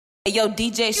Hey, yo,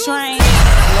 DJ Shrine,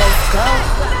 let's go.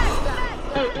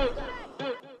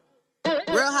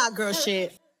 Real hot girl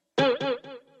shit.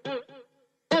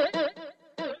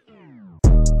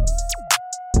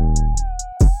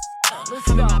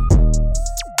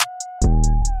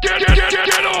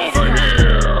 Get over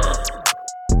here!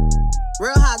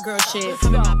 Real hot girl shit.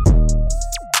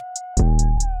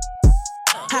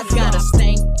 I got a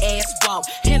stank ass walk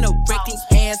and a wrecking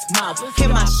ass mouth.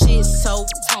 And my shit so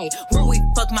tight. When we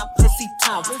fuck, my pussy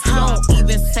talk. I don't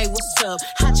even say what's up.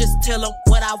 I just tell him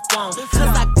what I want. Cause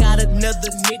I got another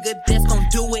nigga that's gon'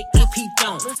 do it if he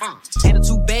don't.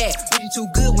 Attitude bad, really too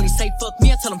good. When he say fuck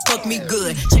me, I tell him fuck me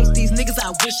good. Chase these niggas,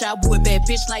 I wish I would. Bad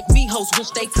bitch like me, hoes wish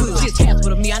they could. She a task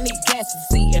with me, I need gas to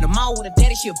see. And I'm all with a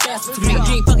daddy, she a bastard to me. You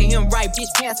ain't fucking him right,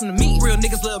 bitch, pass him to me. Real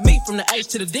niggas love me from the H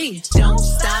to the D. Don't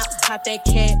stop, pop that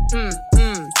cat,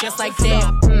 just like that,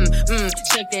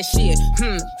 shake that shit,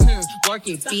 work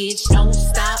it, bitch. Don't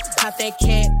stop, pop that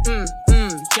cat,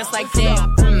 just like that,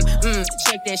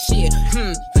 shake that shit,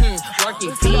 work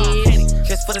it, bitch.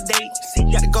 Just for the date,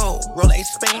 you gotta go, roll a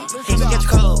Spain. Can't you get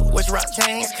your cold, what's your rock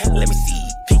chains? Let me see,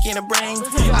 pick in the brain.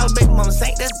 Our baby mama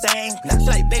ain't the same. Now she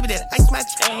like, baby, that ice my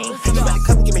chain. You better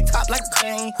come and give me top like a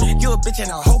crane. You a bitch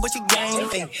and a whole bunch of game.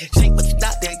 Hey, shake what you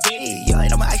got that gay. Yo,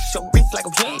 I'ma ice your wrist like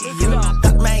a wave.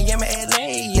 Dr. Miami,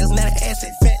 LA. Yo, now the ass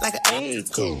is fat like an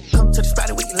egg. Come to the spot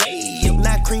and we lay. Yo,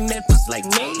 now cream that pussy like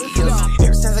me.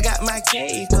 Ever since I got my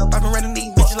cake up, I've been running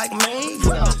these bitches like me.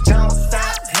 Don't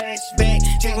stop, hatchback,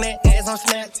 checking that ass on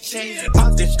Snapchat.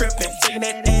 Off the strip and shaking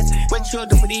that ass. What you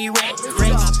do for these rats?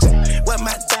 What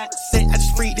my dot said, I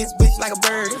just freed this bitch like a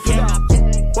bird. Yeah.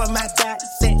 What my dot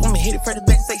said, I'ma hit it for the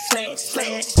back, say slash,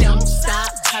 slash. Don't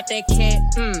stop, pop that cat,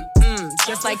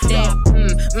 just like that,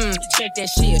 shake that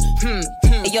shit,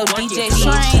 Hey, yo, DJ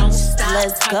Shrine,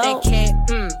 let's pop go. that cat,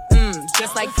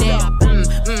 just like that,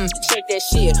 shake that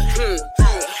shit,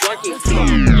 work it.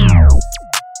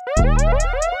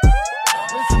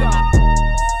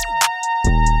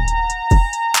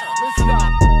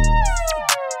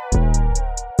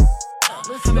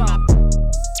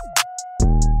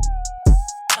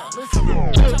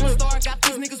 Got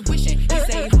these niggas wishing. He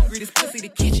say he hungry, this pussy the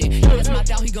kitchen. Yo, that's my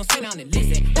doubt, he gon' sit down and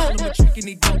listen. Tell him a trick and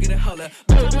he don't get a holler.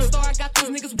 I'm a star, I got these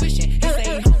niggas wishing. He say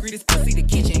he hungry, this pussy the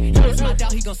kitchen. Yo, that's my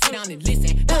doubt, he gon' sit down and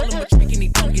listen. Tell him a trick and he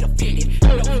don't get offended. You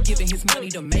know he giving his money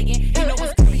to Megan. You know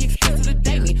it's gonna be expensive to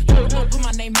date me. You don't put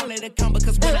my name on it account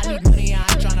because when I need money, I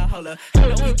ain't tryna holler. You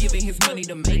know he giving his money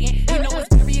to Megan. You know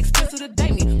it's very expensive to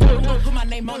date me. You don't put my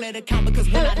name on that account because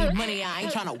when I need money, I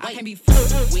ain't tryna wait. I can't be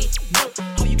fucked with, no.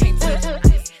 Oh, you can't touch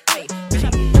this. Hey, bitch, I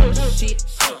do shit.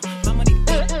 My money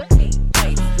big.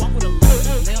 Hey, walk with a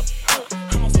little limp.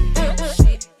 I'm on some real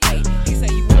shit. Hey, he say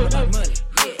you want my money.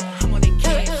 Yeah, I'm on that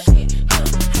cash shit.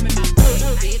 I'm in my bag,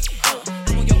 bitch.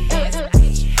 I'm on your ass,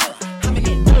 bitch. I'm in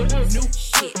that new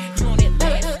shit. You on that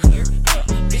last year.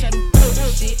 Bitch, I do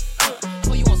good shit.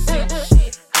 Oh, you want some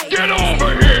shit. Get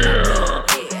over here!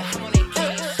 Yeah, I'm on that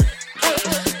cash.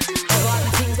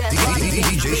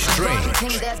 DJ Strange.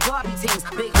 Teams, that's Barbie teams.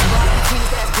 Big Barbie teams,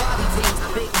 that's Barbie teams.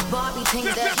 Big Barbie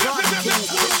teams, that's Barbie teams.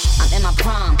 I'm in my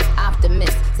prime,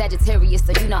 optimist. Sagittarius,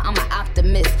 so you know I'm an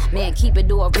optimist. Man, keep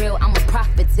it all real, I'm a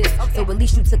prophetess. So at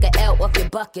least you took an L off your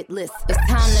bucket list. It's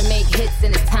time to make hits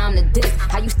and it's time to diss.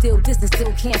 How you still diss and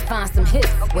still can't find some hits?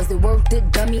 Was it worth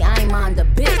it, dummy? I ain't mind a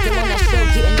bit. Still on that show,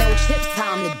 getting no chips,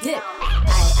 time to dip.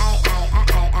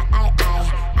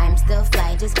 I'm still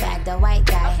fly, just bagged a white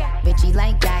guy. Bitchy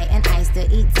like guy, and I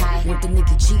still eat Thai. Want the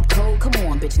nigga cheat code? Come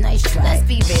on, bitch, nice try. Let's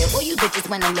be real, all you bitches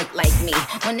wanna look like me.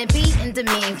 Wanna be into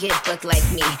me and get booked like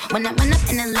me. Wanna run up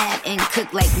in the lab and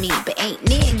cook like me. But ain't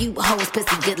near you hoes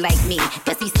pussy good like me.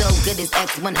 Pussy so good his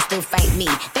ex wanna still fight me.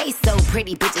 They so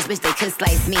pretty, bitches wish they could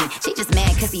slice me. She just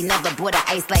mad cause he never bought a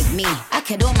ice like me. I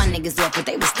cut all my niggas off, but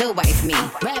they would still wife me.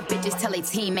 Rap bitches tell they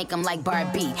team make them like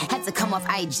Barbie. Had to come off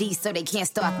IG so they can't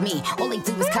stalk me. All they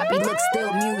do is copy look,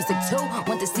 still music too.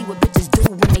 Want to see what bitches do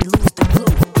when they lose the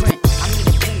blueprint. I need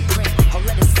a pink print, or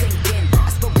let it sink in. I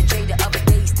spoke to Jay the other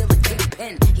day, he's still a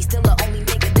kingpin. He's still the only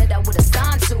nigga that I would've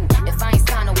signed to. If I ain't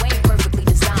signed away, perfectly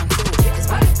designed crew. Cause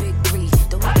we the big three,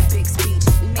 don't need a big speech.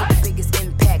 We make the biggest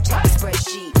impact, check the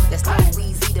spreadsheet. That's Lil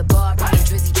Weezy, the Barbie, and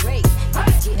Drizzy Drake.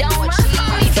 Don't want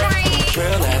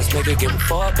Real ass nigga getting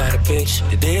fucked by the bitch.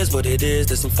 It is what it is,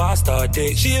 there's some 5-star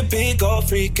dick. She a big old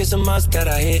freak, it's a must that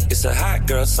I hit. It's a hot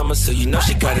girl summer, so you know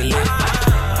she got it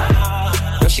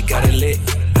lit. Know she got it lit.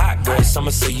 Hot girl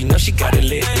summer, so you know she got it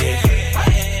lit.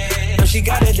 Yeah. Know she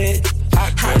got it lit.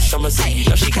 Hot girl summer, so you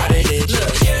know she got it lit.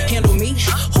 Look, handle me?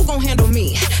 Who gon' handle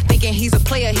me? Thinking he's a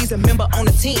player, he's a member on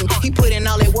the team. He put in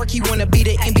all that work, he wanna be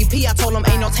the MVP. I told him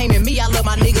ain't no taming me. I love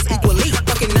my niggas equally.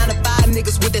 Fucking 9 to 5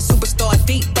 niggas with that super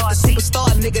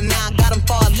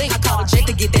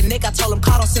get that neck. I told them,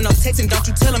 call, don't send no text, and don't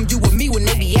you tell them you with me when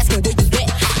they be asking where you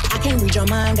at. I can't read your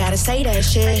mind, gotta say that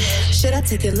shit. Should I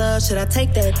take your love, should I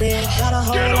take that dick? Got a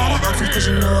whole lot of options, cause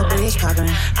you know a bitch poppin'.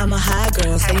 I'm a high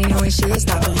girl, so you know ain't shit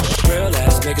stoppin'. Real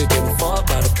ass nigga, give a fuck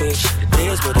about a bitch. It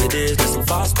is what it is, that's some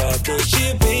false about this.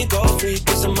 She a big gold freak,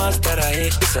 it's a must that I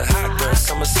hit. It's a hot girl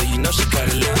summer, so you know she got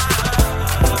it lit.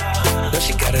 Know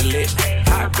she got it lit.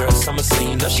 Hot girl summer, so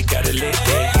you know she got it lit.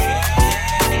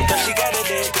 Yeah. Know she got it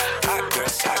lit. Hot girl,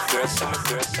 summer girl,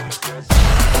 summer girl.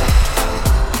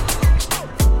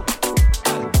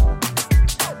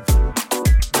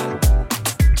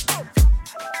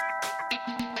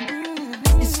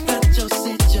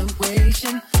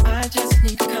 I just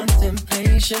need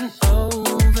contemplation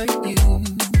over you.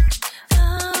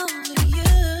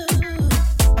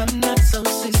 I'm not so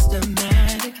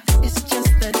systematic. It's just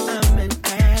that I'm an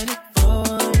addict for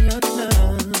your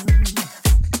love.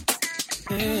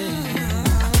 Yeah.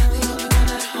 The only one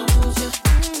that holds you.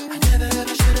 I never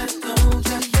ever should have told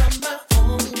you you're my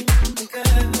only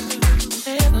girl.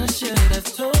 Never should have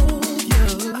told you.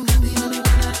 I'm the only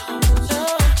one that holds you.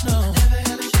 No. Never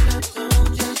ever should have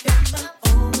told you you're my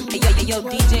only girl. Yo,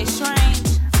 DJ Strange,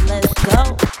 let's go.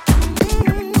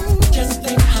 Just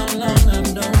think how long I've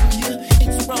known you.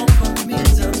 It's wrong for me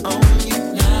to own you.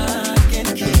 Lock and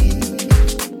key.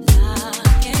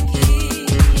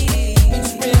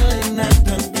 It's really not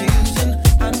confusing.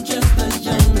 I'm just a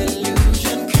young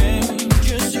illusion. Can't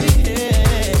you see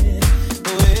it?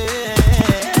 The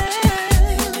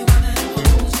only one that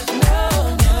holds you. No.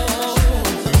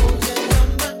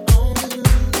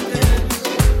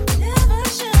 Never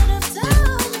should have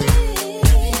told me.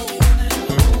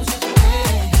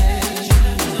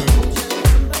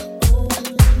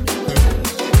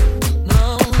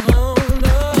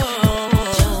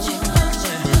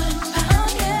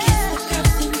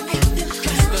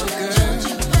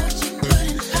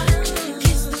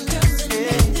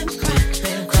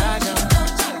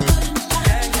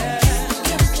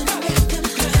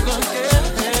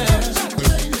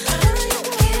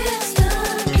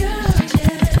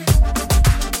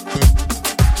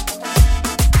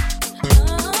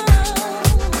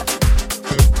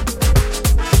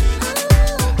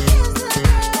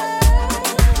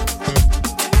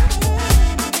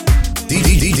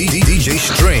 DJ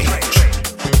Strange.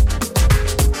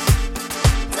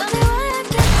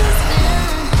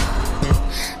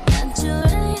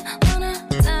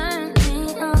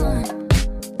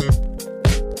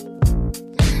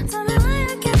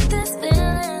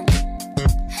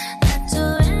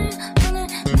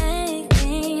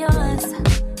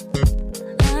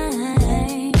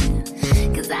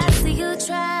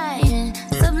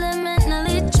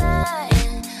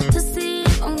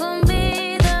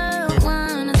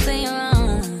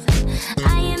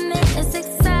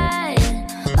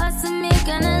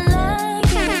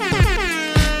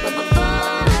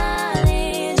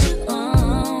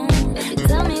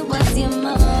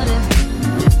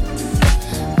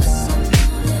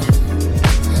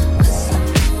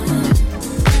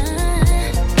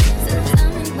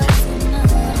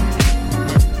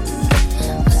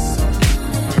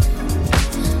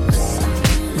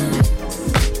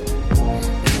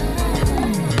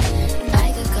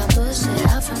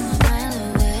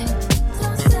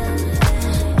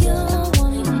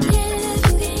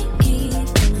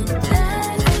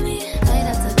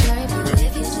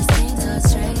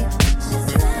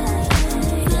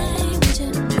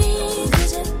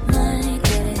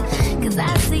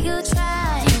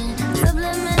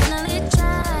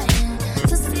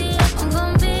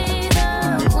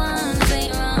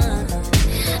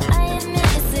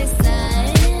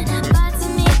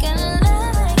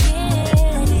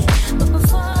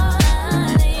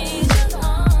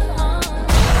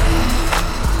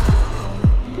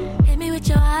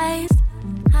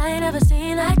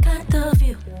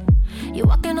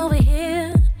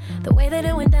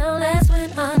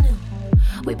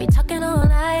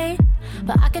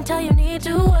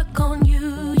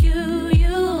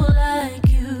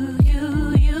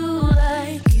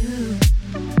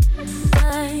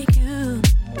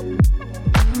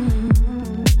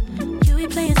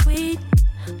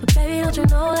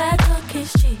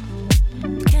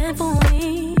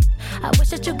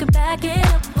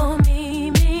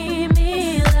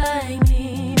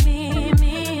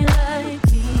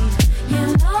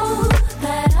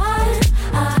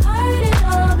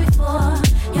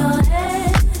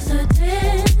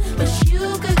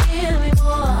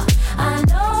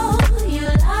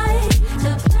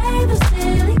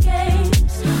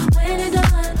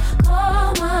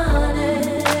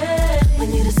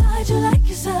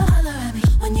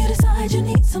 When you decide you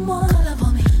need someone, call up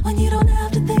on me. When you don't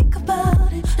have to think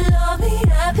about it.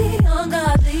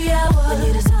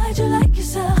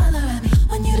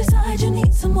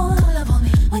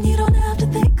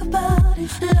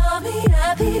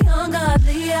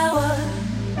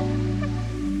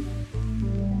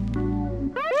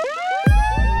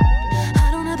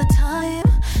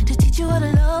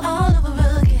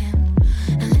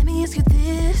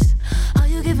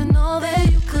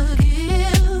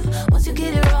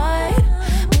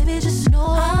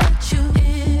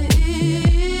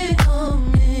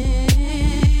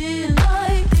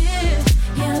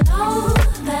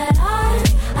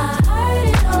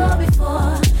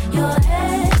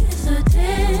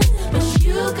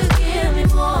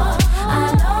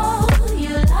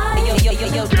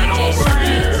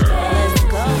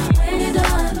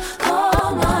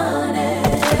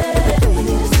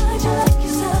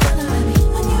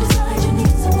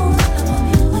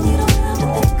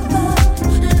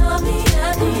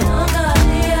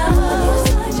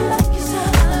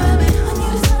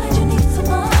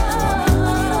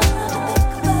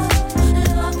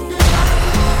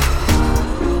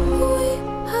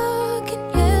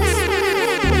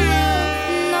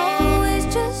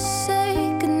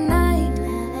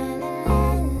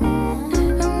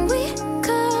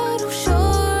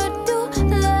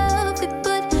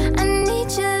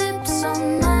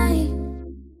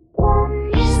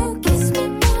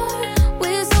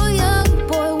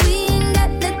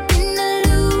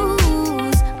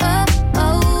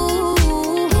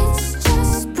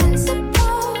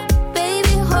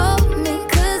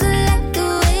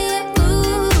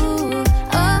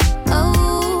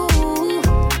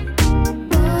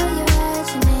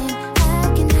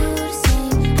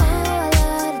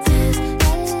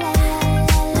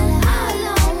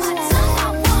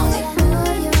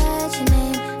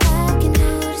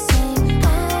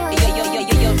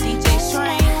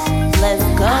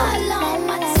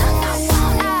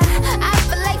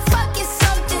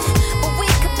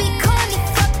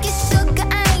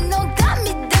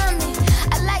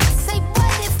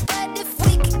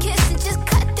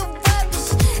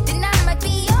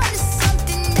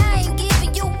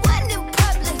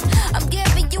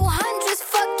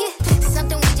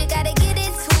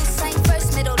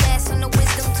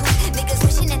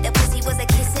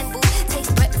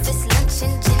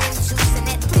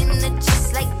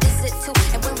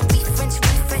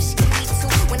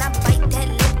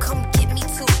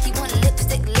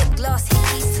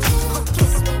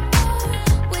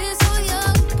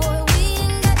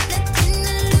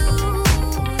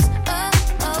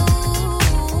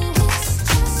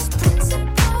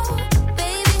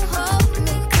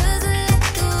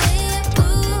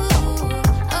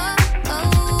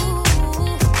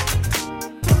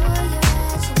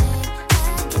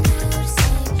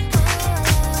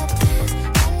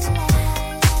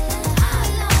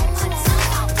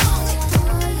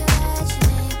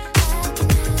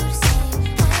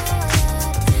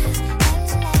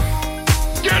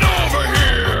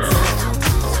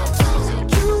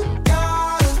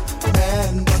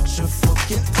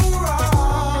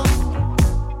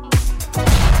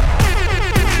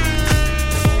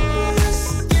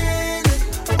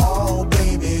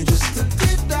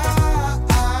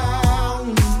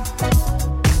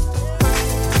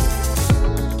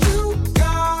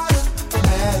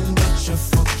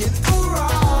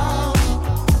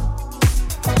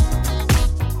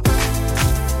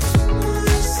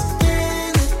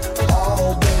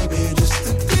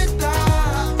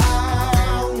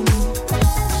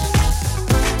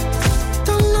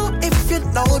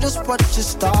 just what you're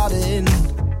starting.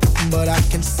 But I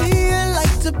can see you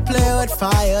like to play with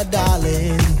fire,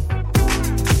 darling.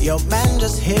 Your man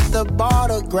just hit the bar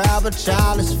to grab a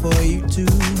chalice for you too.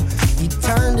 He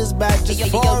turned his back just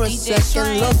for a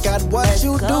second. Look at what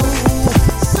you do.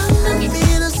 Sending me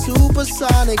the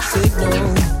supersonic signal.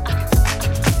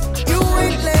 You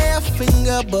ain't lay a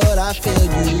finger, but I feel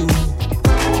you.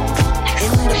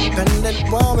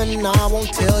 Independent woman, I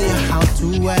won't tell you how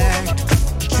to act.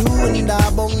 You and I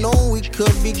both know we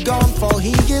could be gone before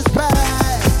he gets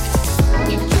back.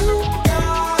 You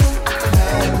got a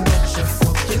man, but you're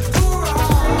fucking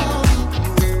around.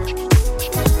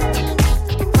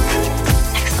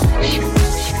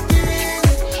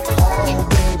 Oh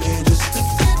baby, just to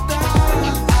get down.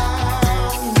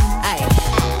 Ay,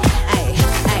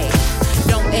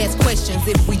 don't ask questions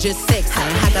if we just sexing.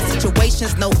 I got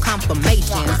situations, no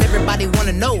confirmations. Everybody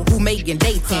wanna know who making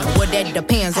dating. What that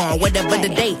depends on, whatever the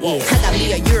date is. I got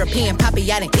me a European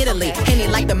poppy out in Italy. And he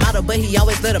like the model, but he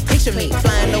always let her picture me.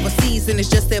 Flying overseas and it's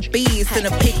just their bees. Send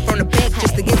a pic from the back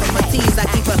just to give him a tease. I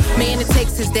keep a man in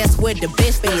Texas, that's where the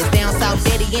best is. Down south,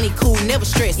 daddy, any cool, never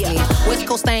stress me. West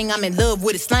Coast thing, I'm in love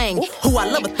with his slang. Who I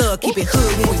love a thug, keep it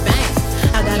hood when we bang.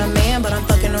 I got a man, but I'm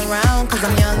fucking around. Cause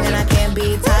I'm young and I can't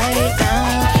be tied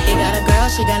down. He got a girl,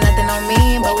 she got nothing on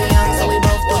me. But we young, so we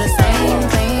both do the same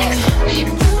thing.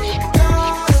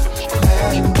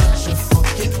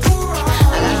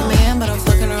 I got a man, but I'm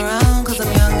fucking around. Cause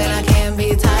I'm young and I can't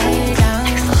be tied down.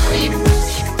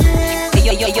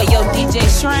 Yo, DJ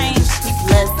Strange,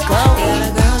 let's go. He got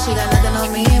a girl, she got nothing on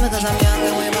me. Because I'm young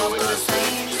and we both do the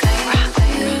same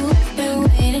thing. You've been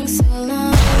waiting so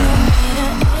long to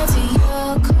answer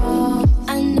your call.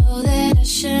 I know that I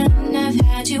shouldn't have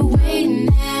had you waiting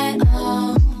at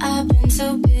all. I've been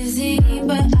so busy,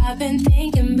 but I've been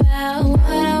thinking about what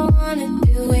I wanna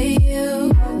do with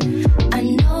you. I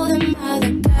know them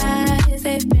other guys,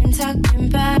 they've been talking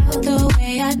about the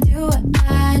way I do what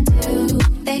I do.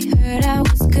 They heard I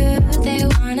was good, they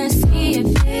wanna see if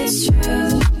it's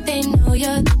true. They know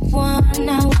you're the one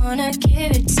I wanna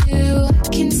give it to. I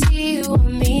can see you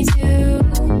on me too.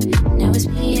 Now it's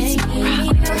me and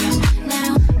you.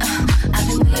 Now I've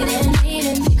been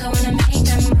waiting, think I wanna make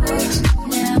that move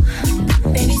now.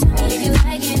 Baby, tell me if you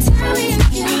like it. Tell me if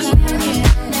you like it.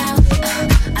 Now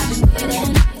I've been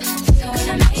waiting, think I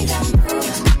wanna make that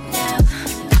move now.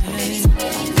 Baby, tell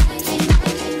me if you like it.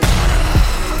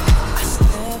 I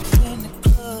stepped in the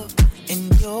club in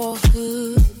your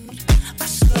hood. I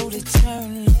slowly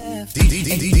turned left.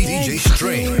 DJ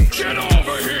Strange. Get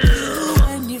over here. You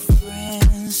and your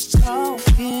friends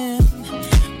talking,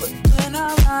 but when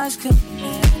our eyes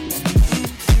connected,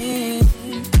 it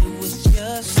was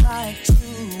just like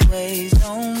two ways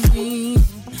on me.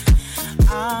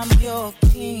 I'm your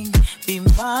king, be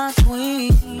my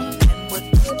queen. And what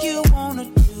do you wanna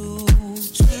do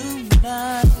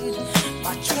tonight?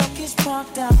 My truck is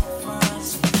parked out front,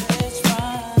 so let's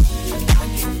ride. I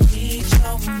can read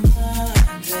your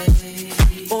mind, baby.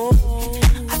 Oh,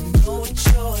 I know what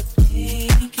you're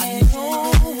thinking. I know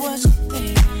what you're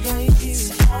thinking, baby. It's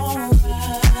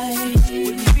alright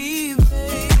with me,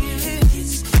 baby.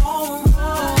 It's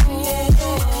alright,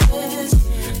 yes.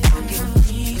 I can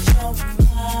read your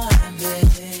mind,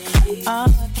 baby. I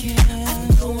can. I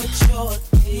know what you're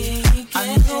thinking. I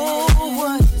know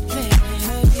what you're thinking,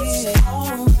 baby. It's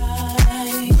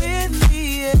alright with me,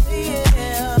 yeah.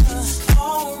 It's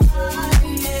alright,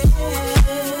 yes.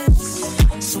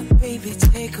 So baby,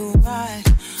 take a ride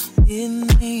with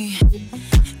me,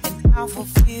 and I'll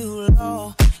fulfill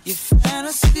all your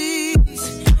fantasies.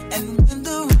 And when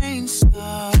the rain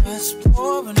starts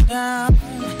pouring down,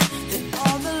 then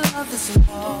all the love that's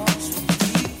lost will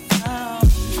be found.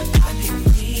 I can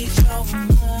read your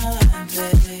mind,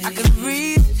 baby. I can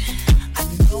read it. I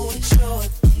know what you're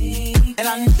thinking, and I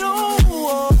know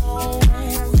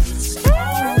it's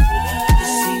alright. You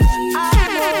see, I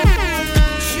know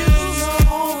you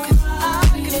know I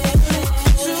can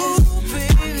too,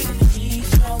 baby.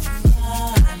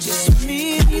 Just me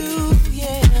and you,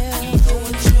 yeah. I know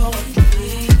what you're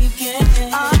thinking.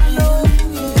 I know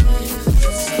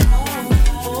it's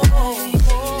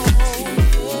alright.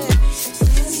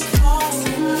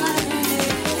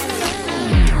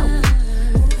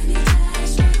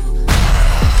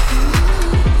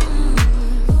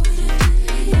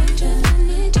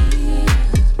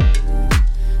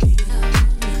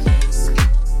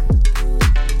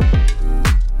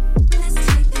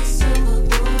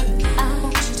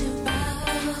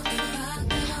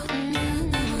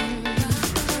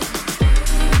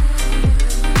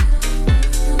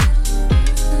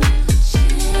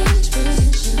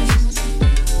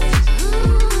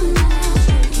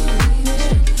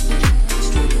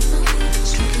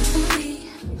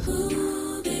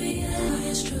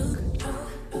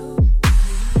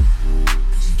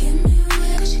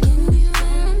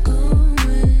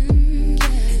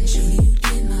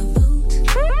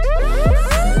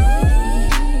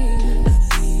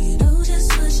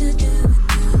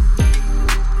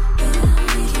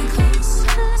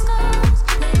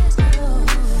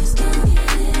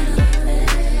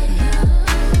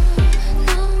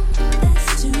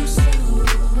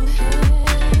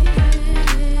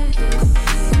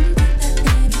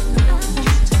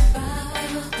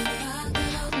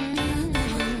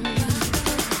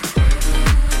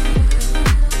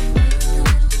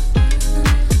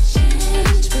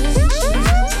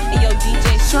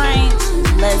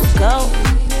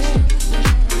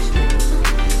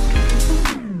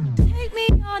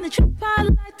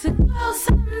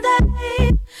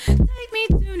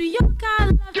 New York, I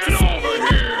love to see LA.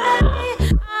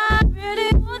 I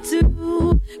really want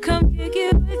to come kick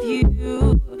it with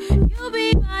you. You'll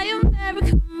be my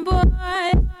American boy.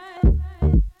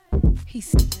 He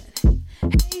said,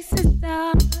 hey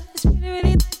sister, it's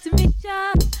really nice to meet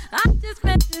ya. I just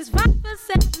met this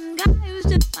 5'7" guy who's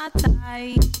just my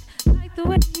type. Like the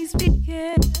way he's speaking,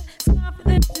 his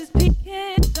confidence is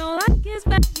peaking. Don't like his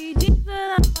baggy jeans,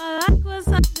 but I like what's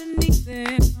underneath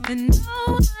him. And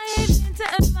no, I ain't into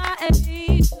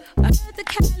MIA. I heard the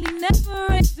Cali never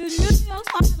rains, the New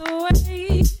York's far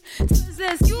away. So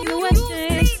there's you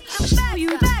things, I'll show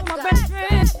you back, my best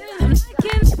friend. I'm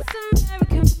liking this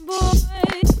American boy,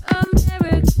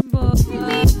 American boy. Take me on a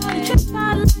trip,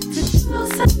 I'd like to go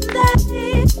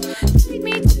someday. Take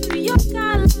me to New York, I'd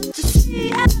love to see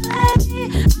LA.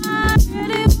 I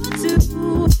really want to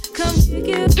come kick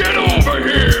it. Get over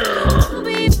here! You'll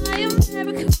be my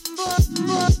American boy.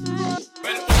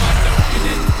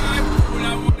 Well, I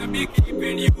wanna be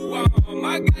keeping you warm.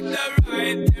 I got the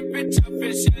right temperature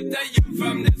for shelter you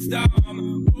from the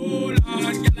storm. Hold on,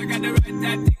 girl, I got the right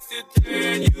tactics to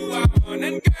turn you on.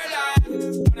 And girl, I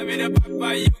wanna be the papa,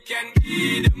 you can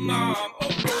be the mom.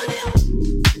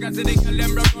 You can see the girl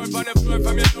them broke out on the floor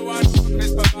from your no one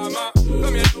Chris Obama.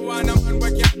 From your no one, a man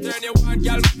where can't turn you on.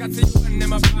 Girl, we can see you and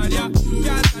them apart, yeah.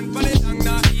 Can't stand for the long,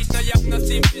 nah eat, no yam, no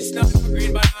steam fish, no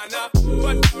green banana.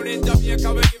 But down in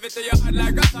Jamaica, we give it to you hot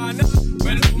like a sauna.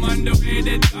 Well, woman, the way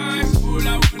the time cool,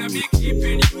 I wanna be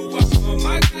keeping you warm.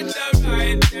 I got the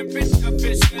right temperature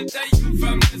for shelter you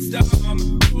from the storm.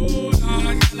 Hold on,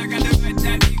 girl, I got the right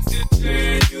tactics to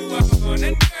turn you on.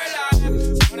 And girl, I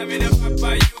wanna be the papa,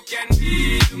 you can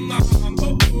be the mom.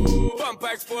 Pump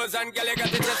expose and girl, you got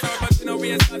the chest out, but you know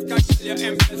we start can't kill your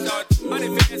empress out. And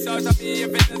if it's out of me,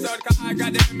 if it's out, cause I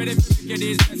got the remedy to make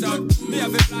these stress out. Me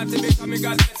have a plan to become me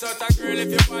got stress out. And girl, if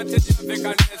you want it, you have to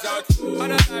confess out. And a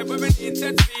life where we need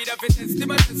set speed, if it's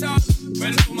testimonies out.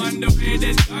 Well, woman, the way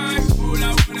this time cool, I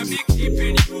wanna be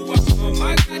keeping you warm. I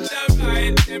got the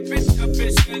right temperature for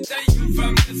shelter you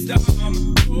from the storm.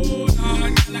 Hold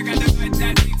on, girl, I got the right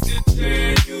tactics to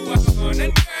turn you on.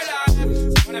 And girl, I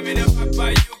wanna be the papa,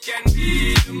 you can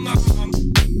be the mom.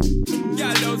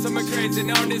 Y'all know some crazy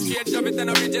now. This kid drop it and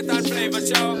a rigid and flavor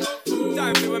show.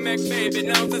 Time to make baby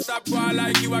now. To stop crying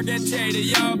like you, I get shady,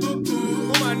 yo.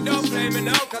 Woman, don't play me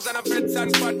now, cause I'm a Fritz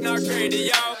and spot not crazy,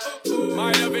 yo.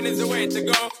 My loving is the way to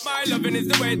go. My loving is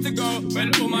the way to go. Well,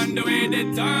 woman, the way the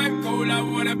time cold, I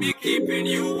wanna be keeping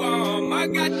you warm. I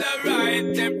got the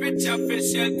right temperature for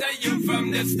shelter you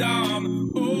from the storm.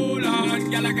 Hold on,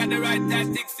 girl, I got the right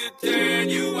tactics to turn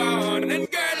you on. And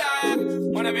girl, I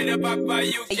wanna be the papa,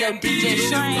 you can be DJ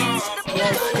the mom.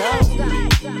 Let's go.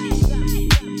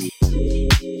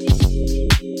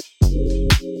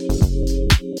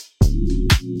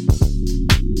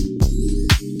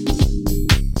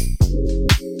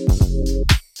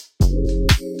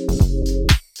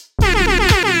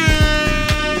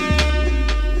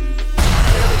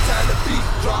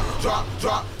 Drop.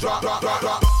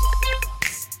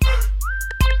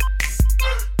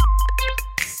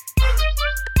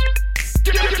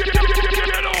 Get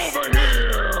over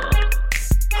here.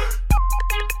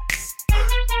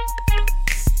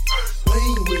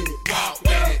 Lean with it, walk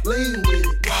with it. Lean with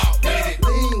it, walk with it.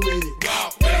 Lean with it,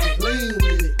 walk with it. Lean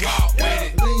with it, walk with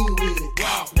it. Lean with it,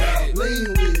 walk with it. Lean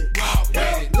with it, walk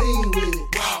with it. Lean with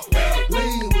it, walk with it.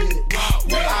 Lean with it, walk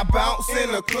with it. I bounce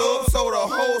in the club, so the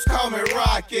hoes call me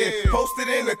Rocket. Posted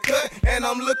in the cut, and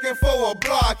I'm looking for a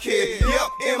blockhead. Yep,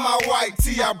 in my white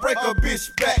tee, I break a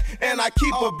bitch back, and I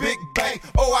keep a big bank.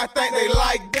 Oh, I think they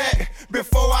like that.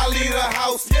 Before I leave the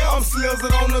house, I'm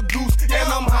slizzing on the goose, and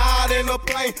I'm high in the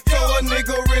plane. So a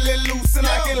nigga really loose, and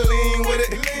I can lean with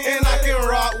it, and I can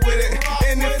rock with it.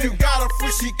 And if you got a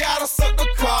free, she gotta suck the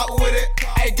cock with it.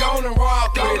 Hey, go and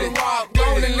rock with it,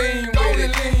 go and lean with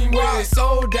it.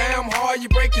 So damn hard, you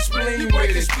break your spleen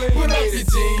with it. Put up your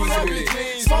jeans with it,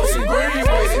 smoke some green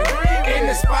with it. In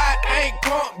the spot, ain't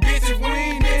crunk, bitch, if we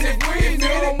ain't in it. If you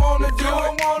don't wanna do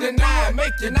it, then I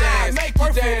make you dance.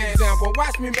 Perfect example,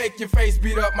 watch me make your face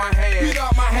beat up my hand. When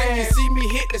you see me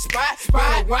hit the spot,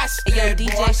 better watch that,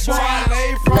 DJ boy. So I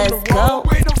lay from Let's the wall go.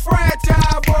 with them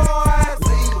fragile boys.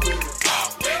 Lean with it,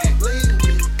 walk with it. Lean with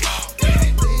it, walk with it. Lean with it, walk with it. Lean with it, walk with it. Lean with it, walk with it. Lean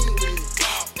with it, walk with it. Lean with it, walk with it. Lean with it, walk with it. Lean with it, walk with it. Lean with it, walk with it. Lean with it, walk with it. Lean with it, walk with it. Lean with it, walk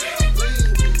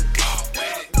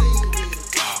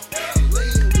with it. Lean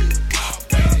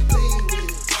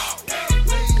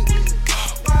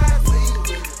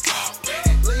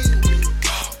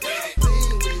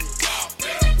with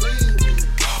it,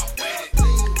 walk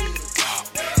with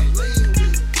it. Lean with it,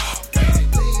 walk with it.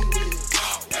 Lean with it,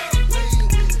 walk with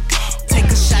it. Take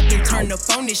a shot and turn up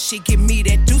on this shit. Give me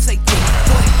that juice, like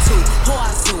 42. Who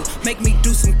I do, make me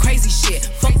do some crazy shit.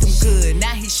 Fuck them good,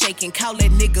 now he making. Call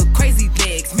that nigga crazy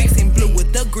legs. Mixing blue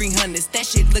with the green hunters. That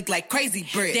shit look like crazy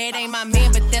bread. That ain't my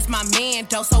man, but that's my man,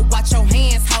 though. So watch your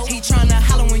hands, ho. He tryna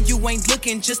holler when you ain't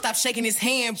looking. Just stop shaking his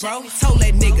hand, bro. Told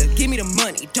that nigga, give me the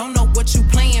money. Don't know what you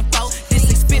playing for. This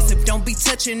expensive. Don't be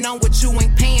touching on what you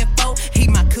ain't paying for. He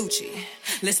my coochie.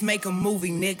 Let's make a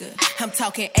movie, nigga. I'm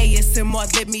talking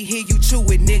ASMR, let me hear you chew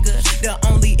it, nigga. The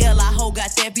only L I hold got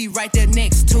that be right there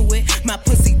next to it. My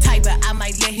pussy tight, but I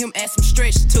might let him add some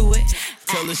stretch to it.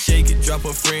 Tell her shake it, drop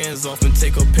her friends off and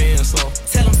take her pants off.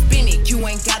 Tell him spin it, you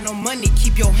ain't got no money,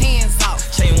 keep your hands off.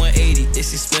 Chain 180,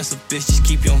 it's expensive, bitch, just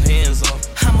keep your hands off.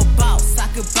 I'm a boss, I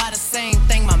could buy the same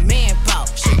thing my man bought.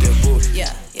 Shake that booty,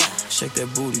 yeah. Shake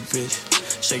that booty, bitch.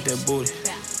 Shake that booty.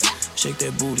 Shake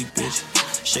that booty, bitch.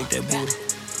 Shake that booty.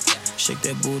 Shake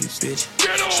that booty, bitch.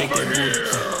 Shake that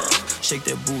booty. Shake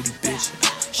that booty, bitch.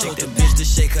 Shake that bitch to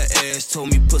shake her ass. Told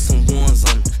me put some ones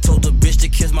on. Told the bitch to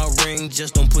kiss my ring,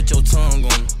 just don't put your tongue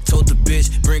on. Told the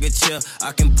bitch bring a chair,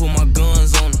 I can put my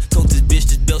guns on. Told this bitch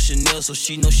this belt Chanel, so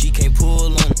she know she can't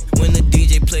pull on. When the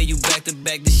DJ play you back to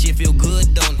back, this shit feel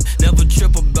good, don't it? Never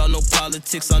trip about no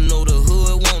politics, I know the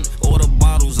hood want it. Order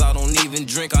bottles, I don't even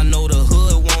drink, I know the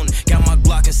hood want it. Got my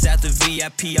Glock inside the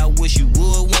VIP, I wish you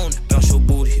would want it. Bounce your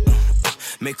booty,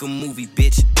 make a movie,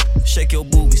 bitch. Shake your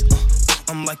boobies,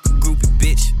 I'm like a groupie,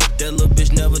 bitch. That little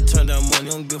bitch never turned down money,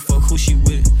 don't give a fuck who she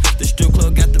with. The strip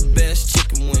club got the best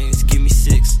chicken wings, give me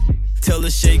 6. Tell her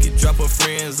shake it, drop her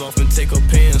friends off and take her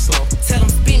pants off. Tell him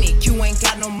spin it, you ain't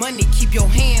got no money, keep your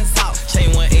hands off. Chain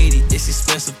 180, it's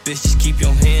expensive, bitch, just keep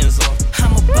your hands off.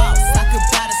 I'm a boss, I could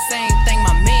buy the same thing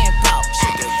my man bought.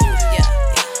 Shake that booty, yeah.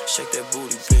 Shake that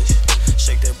booty, bitch.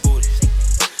 Shake that booty.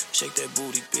 Shake that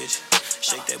booty, bitch.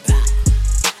 Shake that booty.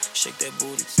 Shake that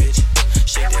booty, bitch.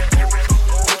 Shake that booty.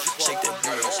 Shake that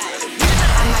booty.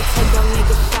 I might take your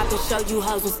nigga shop and show you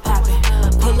hoes was poppin'.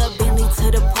 Pull up Bentley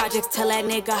to the projects, tell that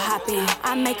nigga hop in.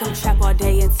 I make him trap all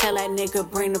day and tell that nigga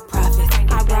bring the profit.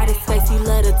 I ride his face, he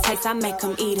love the taste, I make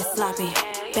him eat it sloppy.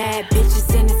 Bad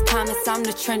bitches in his comments, I'm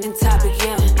the trending topic,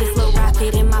 yeah. This little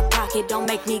rocket in my pocket, don't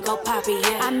make me go poppy,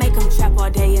 yeah. I make him trap all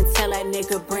day and tell that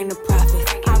nigga bring the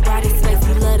profit. I ride his face,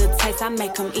 he love the taste, I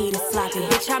make him eat it sloppy.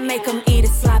 Bitch, I make him eat it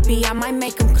sloppy, I might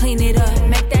make him clean it up.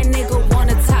 Make that nigga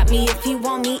wanna top me, if he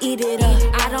want me, eat it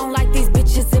up. I don't like these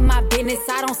bitches in my business,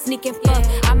 I don't sneak and fuck.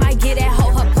 I might get that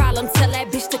hoe her problem, tell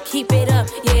that bitch to keep it up,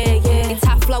 yeah, yeah.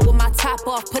 Top flow with my top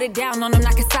off, put it down on him,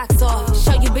 knock his socks off.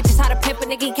 Show you bitches how to pimp a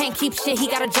nigga, he can't keep shit, he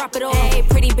gotta drop it off. Hey,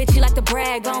 pretty bitch, he like to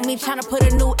brag on me, tryna put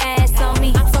a new ass on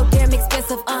me. I'm so damn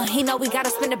expensive, he know we gotta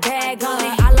spend a bag on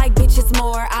it. I like bitches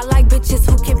more, I like bitches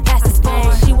who can pass his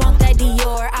phone. She want that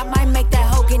Dior, I might make that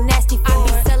hoe get nasty for I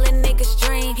be selling niggas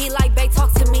dream, he like bae,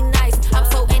 talk to me nice. I'm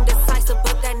so indecisive,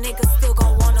 but that nigga still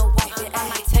gon' wanna wipe it. I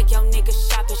might take your nigga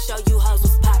shopping, show you hoes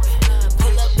was poppin'.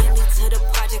 Pull up Bentley to the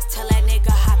projects, tell that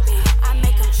nigga hop in. I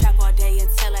make him trap all day and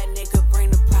tell that nigga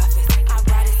bring the profit. I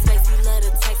ride his face, he love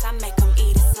the taste, I make him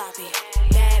eat it sloppy.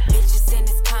 Bad bitches in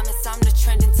his comments, I'm the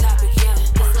trending topic, yeah.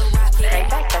 This little rocket in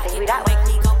my pocket, don't make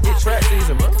me go pop it.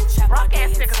 I make him trap all day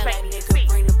and tell that nigga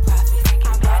bring the profit.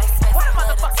 I ride his face, he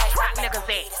love the taste, I make him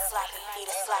eat it sloppy, eat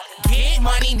it sloppy. Get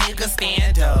money, nigga,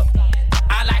 stand up.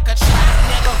 I like a trap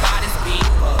nigga by this big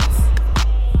bucks.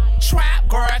 Trap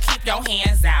girl, keep your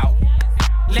hands out.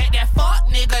 Let that fuck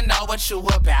nigga know what you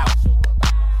about.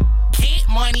 Get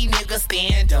money, nigga,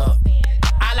 stand up.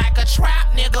 I like a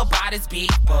trap nigga by this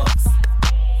big bucks.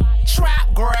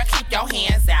 Trap girl, keep your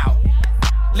hands out.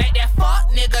 Let that fuck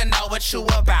nigga know what you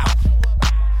about.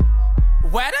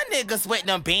 Where the niggas with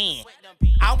them been?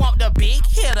 I want the big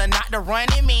hitter, not the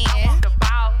running man.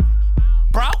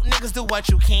 Broke niggas do what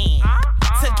you can.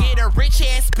 To get a rich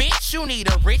ass bitch, you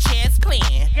need a rich ass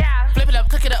plan. Flip it up,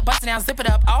 cook it up, bust it down, zip it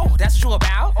up. Oh, that's what you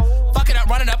about? Fuck it up,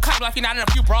 run it up, come like you're not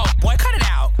enough, you broke. Boy, cut it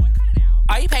out.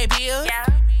 Oh, you pay bills?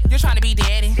 You trying to be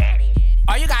daddy?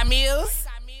 Oh, you got meals?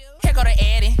 Here go the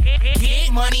Eddie.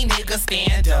 Get money, nigga,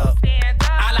 stand up.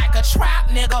 I like a trap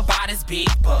nigga by this big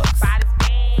bucks.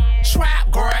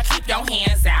 Trap girl, keep your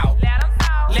hands out.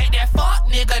 Let that fuck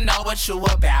nigga know what you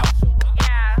about.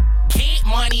 Get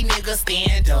money, nigga,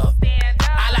 stand up.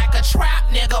 I like a trap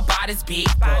nigga by this big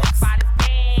bucks.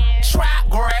 Trap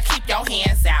girl, keep your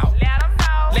hands out.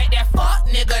 Let that fuck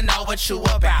nigga know what you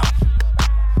about.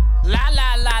 La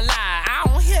la la la, I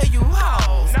don't hear you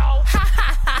hoes. No. Ha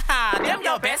ha ha ha, them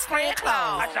your best friend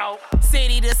clothes.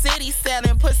 City to city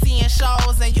selling pussy and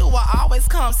shows, and you will always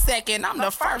come second. I'm the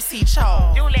first he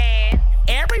chose.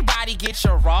 Everybody get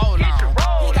your roll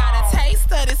on. He got a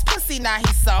taste of this pussy, now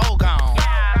he's so gone.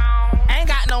 Ain't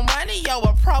got no money, your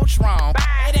approach wrong.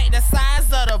 It ain't the size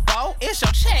of the boat, it's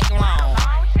your check loan.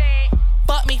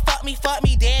 Fuck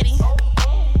me, daddy.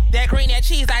 That green, that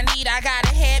cheese keys I need, I got a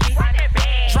habit.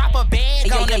 Drop a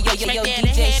bag on the bitch, make that a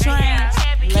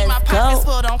habit. Keep my pockets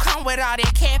full, don't come with all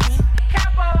that capping.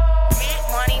 Big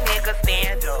money nigga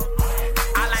stand up.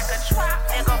 I like a trap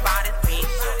nigga bought his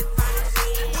bitch up.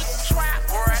 Trap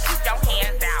girl, keep your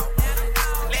hands out.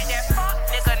 Let that fuck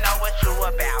nigga know what you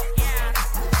about.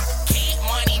 Big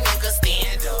money nigga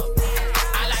stand up.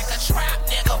 I like a trap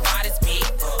nigga bought his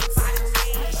bitch up.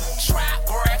 Trap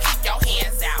girl, keep your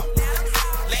hands out.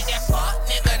 Let that fuck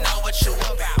nigga know what you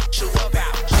about. You about.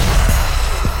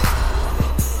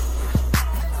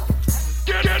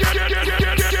 Get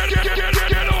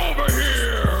over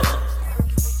here.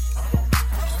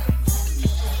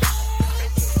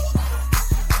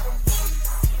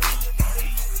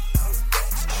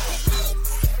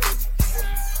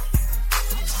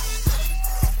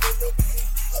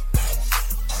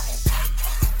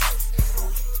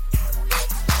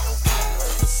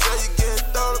 Say you getting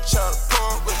thrown, I'm tryna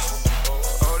park with you.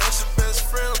 Oh, that's your best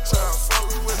friend, I'm tryna fuck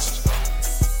with you.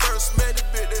 First met the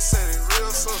bitch, they said they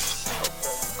real sisters.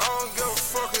 I don't give a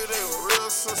fuck if they were real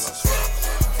sisters.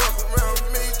 Fuck around with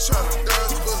me, tryna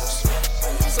dodge bullets.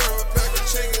 Serve a pack of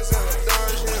chickens and a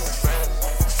Dodge Hemi.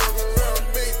 Fuck around with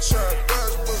me, tryna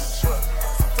dodge bullets.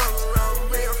 Fuck around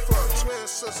with me, I fuck twin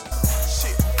sisters.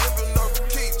 Shit, flipping off the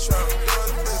key, tryna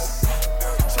dodge business.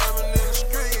 Trapping in the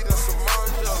street, that's some more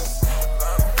jealous.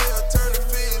 They attorney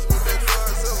fees with their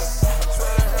Godzilla. Swear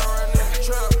to hell right in the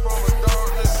trap on my dog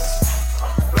niggas.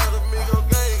 Black Amigo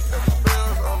gang, got the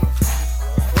bells on me.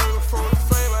 Way before the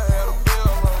fame, I had a bell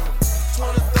on me.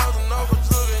 20,000 over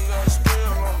drug, ain't got a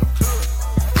spell on me.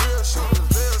 Real shooters,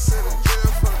 they'll sit in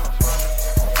jail for me.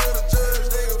 Kill the judge,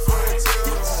 nigga, for they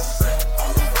tell on me.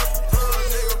 Fuck the plug,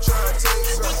 nigga, I'm tryna take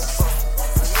something.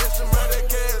 Snitch him out that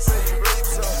gas, say you rape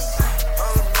something.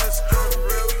 All the mess drunk,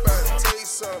 real about to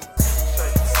taste something.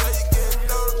 Say you getting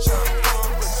thrown, I'm tryna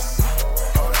park with you.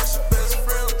 Oh, that's your best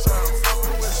friend, I'm tryna fuck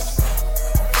with you.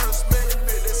 First met the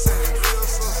bitch, they said they real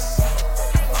sisters.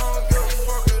 I don't give a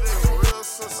fuck if they were real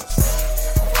sisters.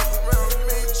 Fuck around with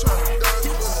me, tryna dodge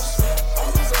bullets.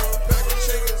 Serve a pack of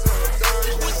chickens and a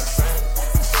Dodge Hemi.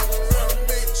 Fuck around with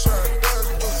me, tryna dodge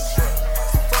bullets.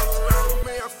 Fuck around with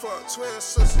me, I fuck twin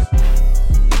sisters.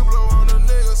 You blow on a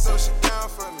nigga, so she down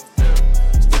for me.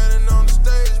 Standing on the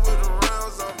stage with the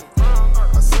rounds on me.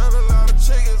 I sell a lot of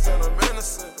chickens and I'm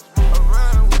innocent. I'm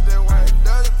riding with that white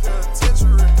Dodge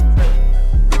penitentiary.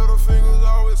 Middle fingers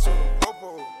always to the popo.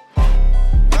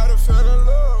 Now they fell in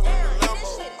love with the Lambo.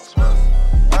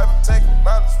 I've been taking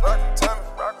bottles, rockin' Tommy.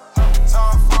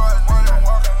 Tom Ford, I'm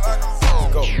walking like a fool.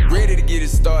 Go. Ready to get it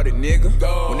started, nigga.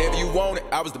 Whenever you want it,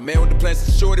 I was the man with the plans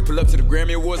to shorty. Pull up to the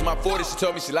Grammy Awards, my 40. She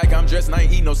told me she like how I'm dressed and I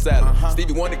ain't eat no salad.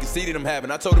 Stevie Wonder conceded I'm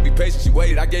having. I told her be patient, she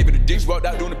waited. I gave her the dick, she walked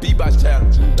out doing the beatbox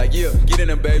challenge. Like, yeah, get in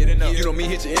there, baby. You know me,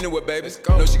 hit you anywhere, baby.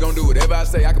 Know she gon' do whatever I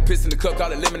say. I can piss in the cup,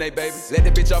 call it lemonade, baby. Let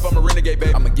that bitch off, I'm a renegade,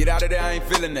 baby. I'ma get out of there, I ain't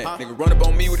feeling that. Nigga run up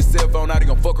on me with a cell phone, now they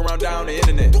gon' fuck around down the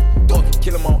internet.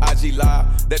 Kill him on IG Live,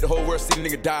 let the whole world see the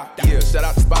nigga die. Yeah, shout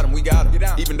out to Spot him, we got him.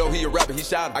 Even though he a rapper, he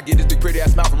shot him. I get this big pretty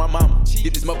ass smile from my mama.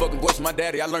 Get this motherfucking voice from my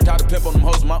daddy. I learned how to pimp on them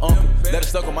hoes with my uncle. Let her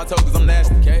suck on my toes cause I'm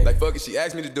nasty. Like fuck it, she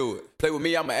asked me to do it. Play with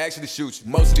me, I'ma actually shoot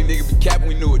you. Most of these niggas be capping,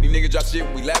 we knew it. These niggas drop shit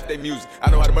when we laugh at their music.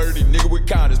 I know how to murder these niggas with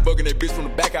kindness. Fucking that bitch from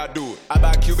the back, I do it. I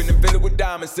buy a Cuban and fill it with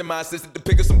diamonds. Send my assistant to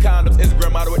pick up some condoms.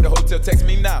 Instagram model at the hotel, text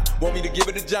me now. Want me to give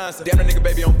it to Johnson. Damn, that nigga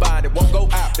baby on fire, it won't go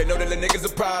out. They know that little nigga's a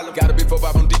problem. Got a big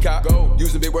 4-5 on D-Cop. Go.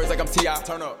 Using big words like I'm T.I.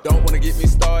 Turn up. Don't wanna get me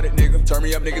started, nigga. Turn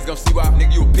me up, niggas gon' see why.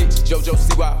 Nigga, you a bitch. JoJo,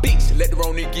 see why. Bitch, let the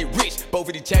wrong nigga get rich. Both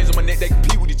of these chains on my neck, they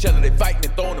compete with each other. They fighting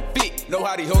and throwing a fit. Know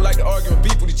how these hoes like to argue and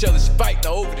beef with each other. She fighting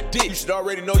over the dick. You should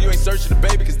already know you ain't searching the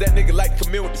baby, cause that nigga like to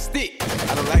come in with the stick.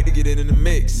 I don't like to get it in the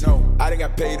mix. No, I done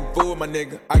got paid in full, my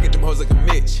nigga. I get them hoes like a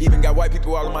Mitch. Even got white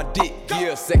people all on my dick.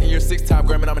 Yeah, second year, 6-time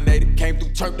Grammy nominated. Came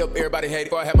through, turned up, everybody hated.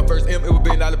 Before I had my first M, it was $1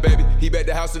 billion, baby. He bet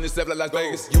the house in himself like Las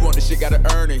Vegas. You want the shit, gotta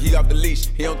earn it. He off the leash,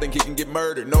 he don't think he can get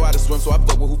murdered. Know how to swim, so I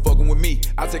fuck with who fucking with me.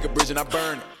 I take a bridge and I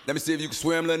burn it. Let me see if you can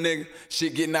swim, little nigga.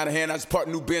 Shit getting out of hand, I just parked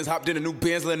new Benz, hopped in a new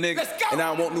Benz, little nigga. And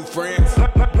I don't want new friends.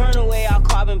 Burn away all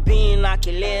carbon beam, knock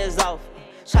your legs off.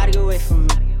 Try to get away from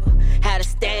me. Had to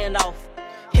stand off.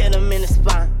 Hit him in the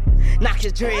spine. Knock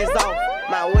his dreads off.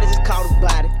 My what is this called a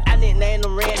body? I nicknamed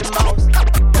him Randy Moss.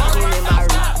 Walking in my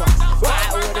response.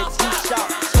 Ride with a G-Shock.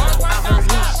 I heard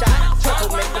he shot.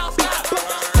 Triple make the beat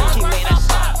bust. He made that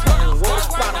shot. Turn water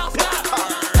spot on pit car.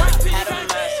 Had a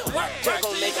nice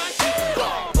Triple make a beat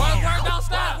bust. Work don't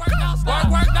stop. Work don't stop.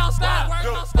 Work don't stop. Work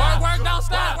don't stop. Work don't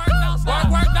stop. Work don't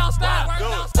stop. Work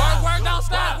don't stop. Work don't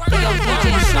stop.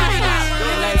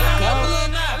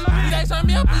 Turn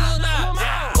me up a little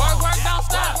now. Work don't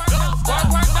stop. Work don't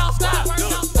stop. Work don't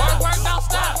stop.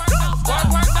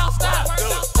 Work don't stop.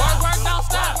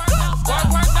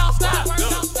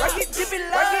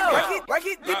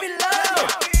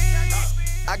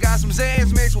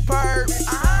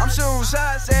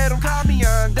 shot, said don't call me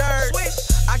Young Dirt.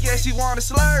 I guess she wanna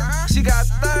slurp, she got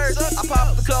the third. I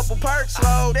popped a couple perks,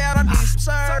 slow down, I need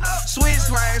some serve. Switch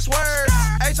lanes, words,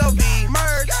 HOV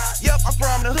merge. Yup, I'm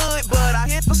from the hood, but I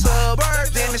hit the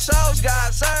suburbs. Then the shows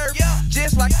got served,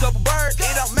 just like a couple birds.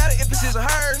 It don't matter if it's his or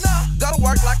hers. Go to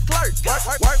work like a clerk,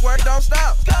 work, don't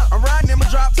stop. I'm riding in my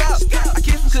drop top, I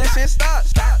keep some cushion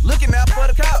stops. Looking out for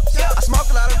the cops, I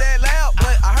smoke a lot of that loud,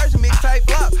 but I heard your mixtape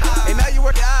flop. And now you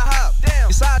work at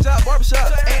IHOP, your side job barbershop.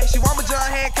 And she want my John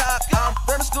Hancock, I'm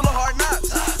from the school of hard knocks.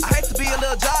 I hate to be a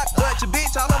little jock, but your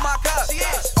bitch all on my cops.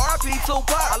 RP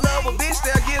Tupac, I love a bitch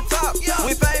that'll get top.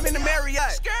 With fame in the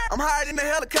Marriott, I'm higher than the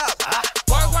helicopter.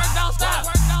 Work, don't stop.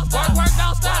 Work, don't stop. Work,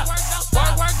 don't stop.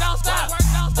 Work, don't stop.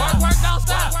 Work, don't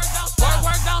stop.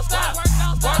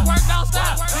 Work, don't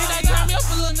stop. DJ turn me up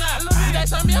a little now. DJ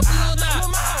turn me up a little now.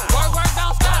 Work,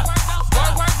 don't stop.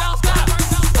 Work, don't stop.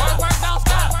 Work, don't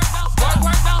stop. Work, don't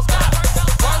stop.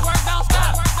 Work, don't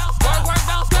stop. Work,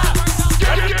 don't stop.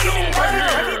 Get over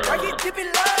here. I get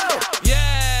tipping low.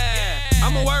 Yeah,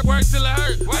 I'ma work till it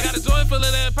hurt. I got a joint full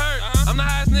of that perk. I'm the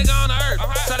highest nigga on the earth.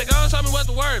 So they gon' show me what's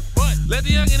the worth. Let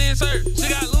the youngin' insert. She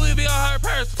got Louis V on her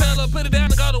purse. Tell her put it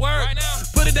down and go to work.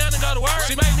 Put it down and go to work.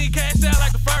 She make me cash out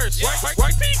like the first.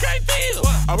 Work till you can't feel.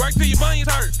 I work till your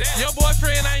bunions hurt. Your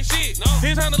boyfriend ain't shit.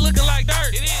 His hunter looking like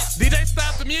dirt. DJ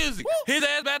stop the music. His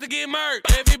ass about to get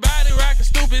murked. Everybody rockin'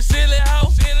 stupid silly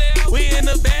hoe. We in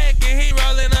the back and he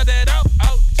rollin' up that dope.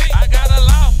 I got a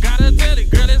law, gotta tell it,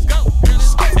 girl, let's go.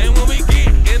 And when we get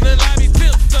in the lobby,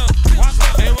 tip some.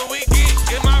 And when we get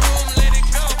in my room, let it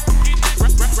go.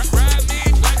 Ride me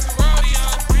like a rodeo.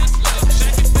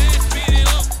 Shake it fast, speed it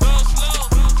up, go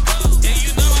slow. And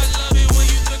you know I love it when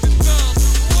you took the skull.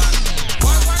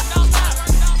 Work, don't stop.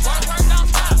 Work, don't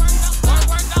stop.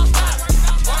 Work, don't stop. Work, don't stop.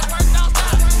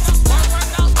 Work,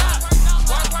 don't stop.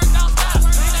 Work, don't stop.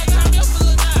 DJ turn me up a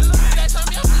little now. DJ turn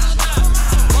me up a little now.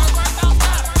 Work, don't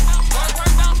stop.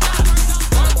 Work, don't stop.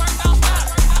 Work, don't stop.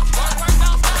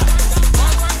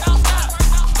 Work, don't stop.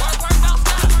 Work, don't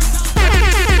stop.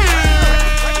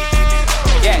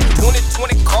 Yeah,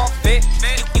 2020 Corvette,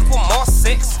 equal more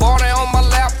sex. 40 on my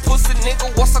lap, pussy nigga,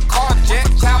 what's a car jet?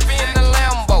 Chop in the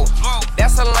Lambo,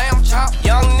 that's a lamb chop.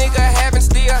 Young nigga having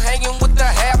still hanging with the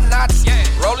have-nots.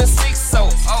 Rolling 6-0,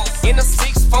 in a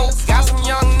 6-4. Got some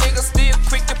young niggas still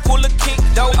quick to pull a kick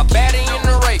though. A baddie in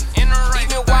the race, even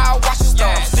while I watch the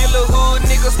storm. Still a hood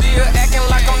nigga, still acting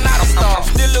like I'm not a star. I'm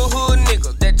still a hood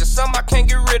nigga, that just something I can't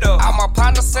get rid of. All my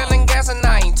partners selling gas and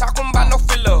I ain't talking about no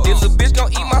filler. This little bitch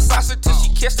gon' eat my sausage till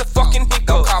she catch the fucking hiccup.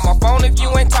 Don't call my phone if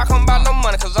you ain't talking about no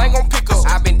money, cause I ain't gon' pick up.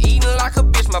 I been eating like a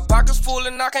bitch, my pockets full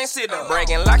and I can't sit up.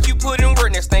 Bragging like you put in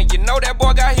work, next thing you know that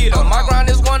boy got hit up. My grind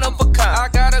is one of a kind, I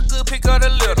got a good pick of the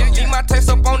litter. Leave my taste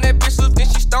up on that bitch, so then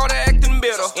she started acting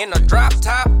bitter. In a drop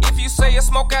top, if you say a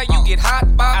smoke out, you get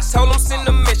hot box. I told him send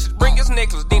a message, bring his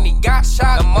necklace, then he got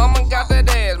shot. The mama got that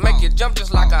ass, make you jump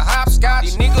just like a hopscotch.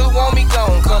 These niggas want me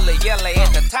gone, color yellow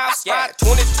at the top spot.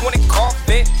 2020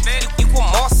 Corvette, equal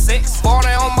more sex. 40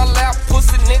 on my lap,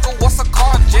 pussy nigga, what's a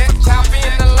car jet? Chop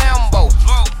in the Lambo,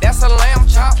 that's a lamb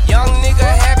chop. Young nigga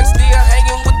having still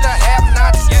hanging with the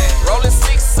have-nots. Rolling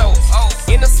 6-0,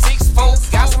 in a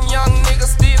 6-4. Got some young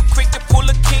niggas still quick to pull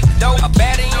a kick though. A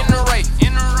baddie in the race,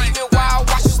 even while I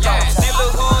watch the storm. Still a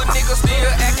hood nigga,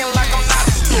 still acting like I'm not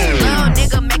a star. Little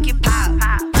nigga make it pop.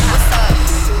 What's up?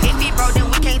 If he broke, then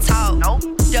we can't talk.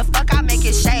 The fuck I make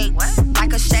it shake,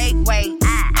 like a shake weight.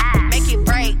 Make it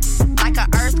break, like an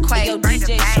earthquake.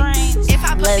 If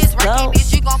I put this work in,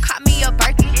 bitch, you gon' cop me a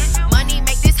Birkin. Money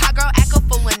make this hot girl act a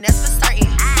fool, and that's for certain.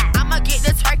 I'ma get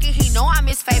the turkey, he know I'm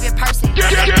his favorite person.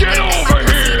 Get over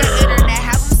here. The internet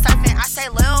have him surfing. I say,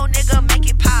 little nigga, make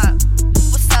it pop.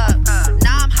 What's up?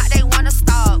 Nah, I'm hot, they wanna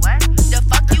stop. The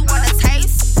fuck you wanna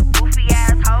taste? Goofy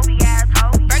ass hoe.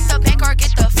 Break the bank or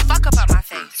get the fuck up out my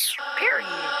face. Period.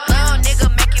 Little nigga,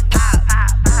 make it pop.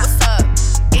 What's up?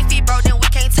 If he broke, then we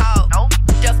can't talk.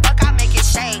 The fuck I make it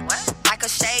shake, like a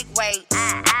shake weight.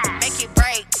 Make it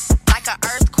break, like an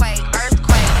earthquake.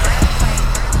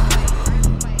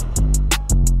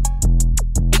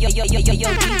 Yo,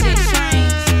 DJ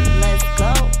Strange, let's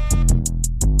go.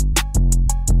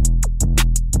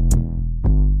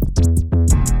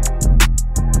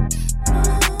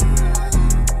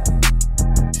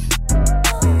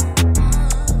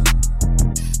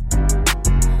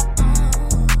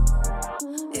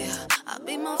 I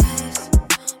beat my face,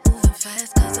 moving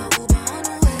fast 'cause I Uber on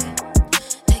the way.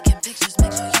 Taking pictures,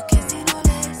 make sure you can see no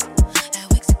less. That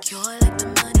wig secure like the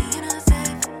money in a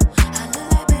safe. I look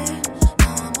like babe,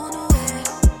 now I'm on the way.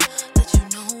 Let you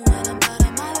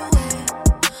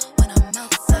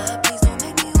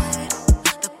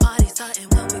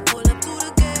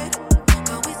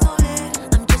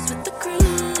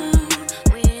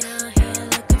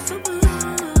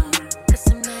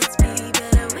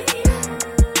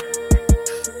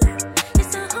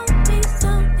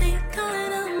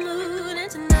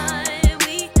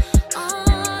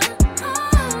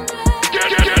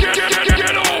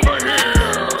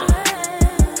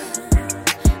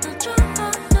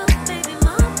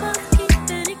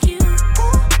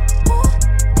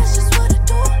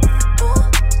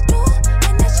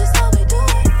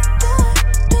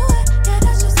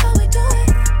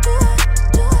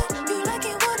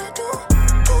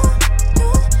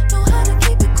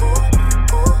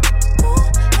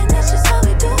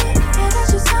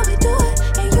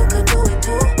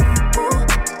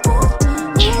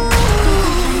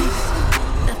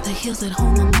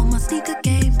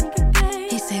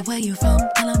you from?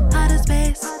 Tell him outer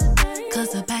space.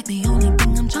 Cause the back the only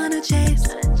thing I'm tryna chase.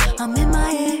 I'm in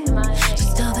my head.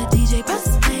 Just tell the DJ,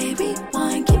 press play,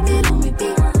 rewind, keep it on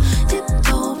repeat.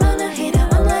 Tiptoe around the hater,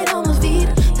 I'm light on my feet.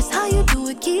 That's how you do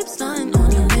it, keep stunting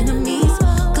on your enemies.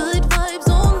 Good vibes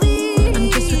only.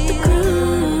 I'm just with the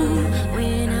crew.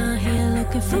 We're out here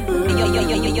looking for boo.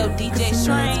 Yo, DJ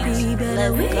Strange,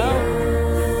 let's go.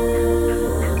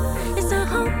 It's a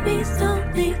homies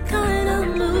only kind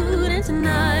of mood, and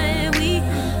tonight we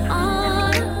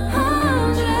on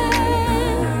 100.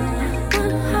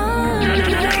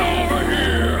 Get over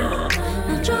here.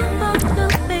 Now drop off the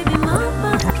baby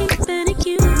mama, keeping it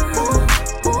cute. Ooh,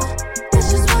 ooh, that's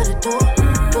just what I do,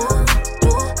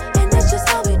 and that's just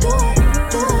how we do it.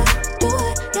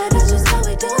 Yeah, that's just how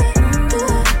we do it.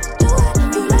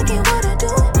 You like it what I do,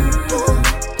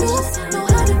 know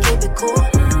how to keep it cool.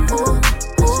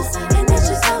 And that's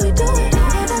just how we do it.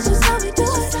 Yeah, that's just how we do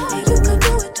it. And you can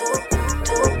do it too.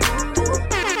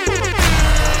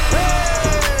 Hey,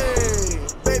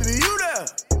 baby, you there?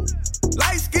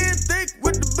 Light skin, thick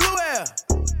with the blue hair.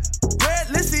 Red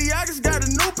Balenciaga's got a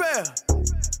new pair.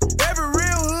 Every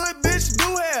real hood bitch do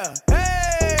hair.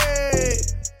 Hey,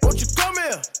 won't you come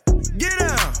here? Get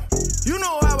down. You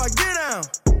know how I get down.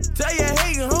 Tell your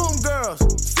hating homegirls,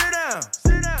 sit down.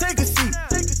 Take a seat.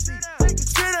 Sit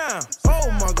down. Oh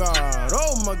my God.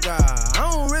 I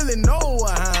don't really know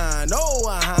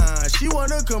her. She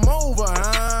wanna come over,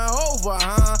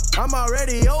 huh? I'm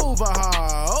already over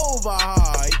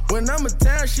her. When I'm in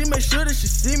town, she make sure that she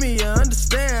see me, you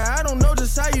understand? I don't know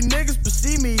just how you niggas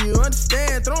perceive me, you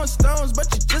understand? Throwing stones, but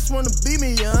you just wanna be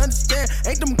me, you understand?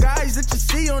 Ain't them guys that you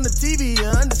see on the TV, you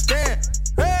understand?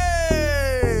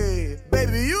 Hey,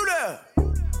 baby, you there?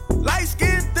 Light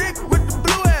skin, thick with the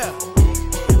blue hair.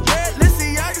 Red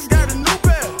Balenciaga's got a new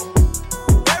pair.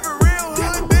 Every real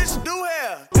hood bitch do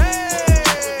hair.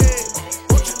 Hey,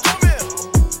 won't you come here?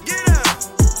 Get down.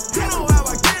 You know how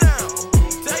I get down.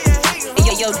 Tell your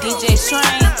haters. Yo, DJ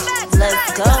Strange, let's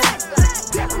go.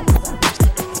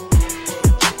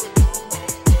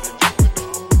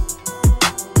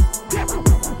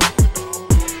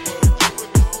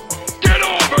 Get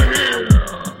over here.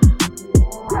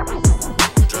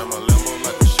 Drive my Lambo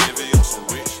like a Chevy on some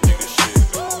rich nigga shit.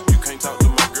 You can't talk to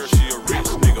my girl, she a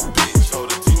rich nigga bitch. Told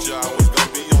the teacher I was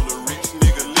gonna be on the rich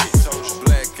nigga list. Told you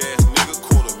black ass nigga,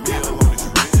 $250,000 on his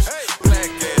wrist. Black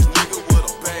ass nigga with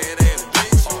a bad ass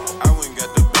bitch. I went got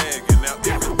the bag and now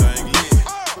everything lit.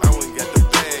 I went got the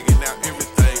bag and now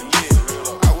everything lit.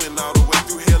 I went all the way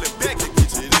through hell and back to get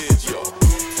to this.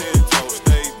 10 toes,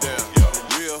 stay down.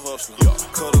 Real hustler.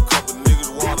 Cut a couple niggas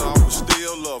water off and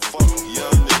still love 'em.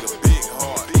 Young nigga, big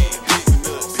heart, big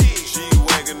nuts. She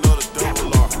wagging on the double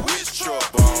R. Which truck?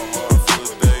 Ball hard for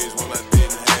the days when I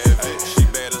didn't have it. She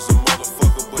bad as a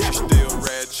motherfucker, but she still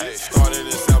ratchet. Started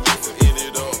in South Memphis,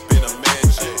 ended up in a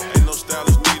magic. Ain't no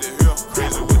stylist needed here.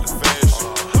 Crazy with the fashion.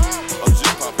 I'm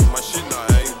just popping my shit now,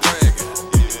 I ain't bragging.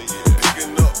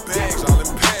 Picking up bags all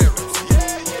in Paris.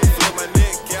 Flip my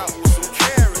neck out with some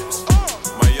carrots.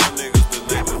 My young niggas, the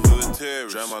neighborhood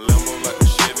terrorists. Drive my Lambo like a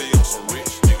Chevy on some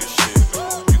rich nigga shit.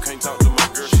 You can't talk to my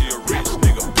girl, she a rich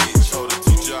nigga bitch. Told the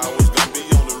teacher I was gonna be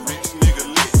on the rich nigga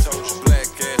list. Told you black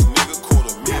ass nigga,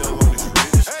 $250,000 on his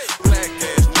wrist. Black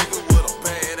ass nigga with a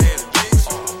bad ass bitch.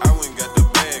 I went got the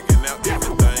bag and now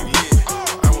everything lit.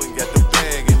 I went got the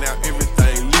bag and now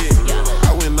everything lit.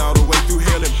 I went all the way through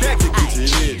hell and back to get to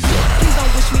this. Please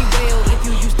don't wish me well if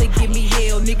you used to give me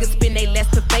hell. Niggas spend they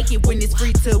last to fake it when it's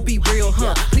free to be real,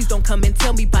 huh? Please don't come and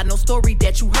tell me about no story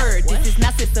that you heard. This is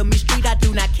not Sesame Street, I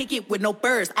do not kick it with no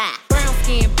birds. Brown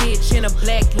skin bitch in a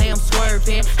black lamb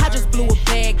swerving. I just blew a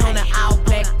bag on an all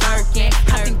black Birkin.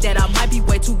 I think that I might be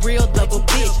way too real, love a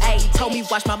bitch. Ayy, told me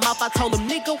watch my mouth, I told him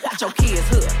nigga, watch your kids,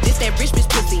 huh? This that rich bitch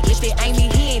pussy, if it ain't me,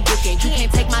 he ain't looking. You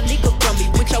can't take my nigga from me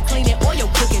with your cleaning or your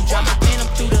cooking. Drive my phantom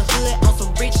through the hood on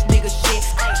some rich nigga shit.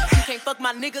 Ayy, you can't fuck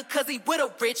my nigga cause he with a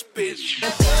rich bitch.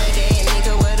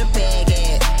 Nigga, what a bag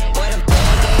at? What a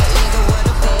bag at? Nigga, what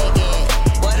a bag at?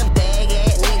 What a bag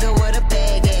at? Nigga, what a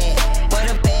bag at? What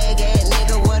a bag at?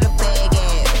 Nigga, what a bag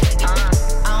at?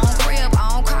 On crib,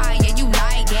 on car, yeah, you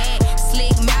like that.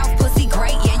 Slick mouth, pussy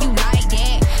great, yeah, you like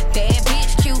that. Bad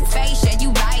bitch, cute face, yeah,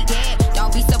 you like that.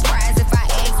 Don't be surprised if I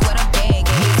ask what a bag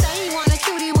at. Say he want a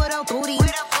cutie with a booty.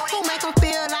 Who make him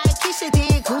feel like he should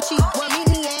did Gucci? Well, meet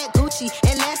me at Gucci,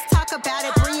 and let's talk about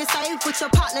it. Bring your safe with your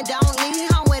partner, don't leave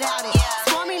home without it.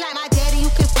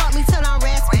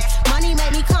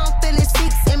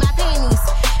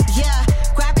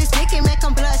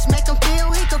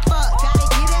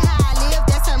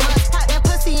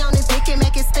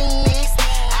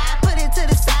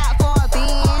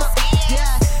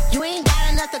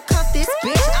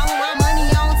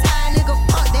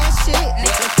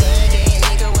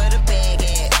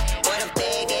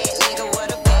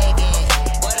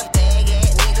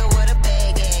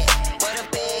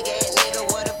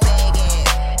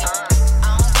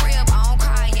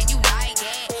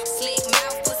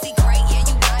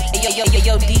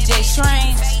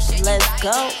 Strange, let's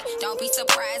go. Don't be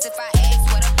surprised if I ask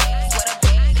what a bag, what a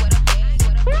bag, what a bag,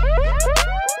 what a bag.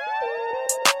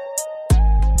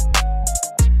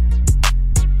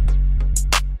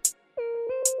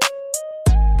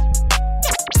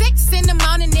 6 in the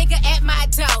morning, nigga at my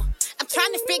door. I'm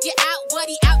trying to figure out what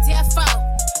he out there for.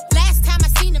 Last time I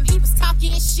seen him, he was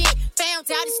talking shit.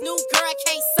 Found out his new girl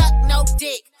can't suck no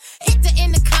dick. Hit the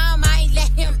intercom, I ain't let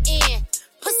him in.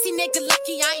 Pussy nigga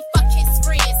lucky I ain't fuck his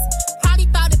friends. Probably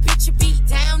thought a bitch would be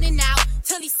down and out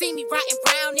till he see me riding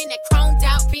round in that chromed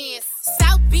out Benz.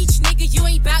 South Beach nigga, you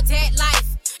ain't bout that life.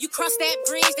 You cross that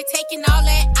bridge, they taking all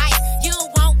that ice. You don't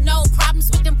want no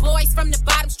problems with them boys from the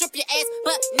bottom. Strip your ass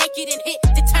butt naked and hit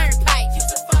the turnpike.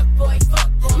 You's a fuck boy, fuck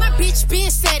boy. My bitch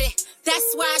been said it.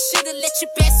 That's why I should've let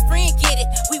your best friend get it.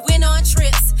 We went on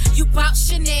trips, you bought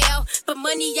Chanel, but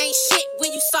money ain't shit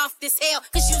when you soft as hell.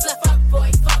 Cause you's a fuck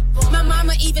boy, fuck boy. My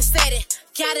mama even said it.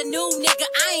 Got a new nigga,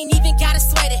 I ain't even gotta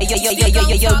sweat it.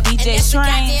 Yo, DJ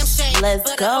Strange, let's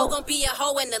but go. A hoe gon' be a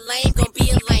hoe and the lame gon' be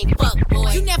a lame fuck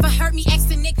boy. You never heard me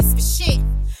asking niggas for shit.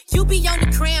 You be on the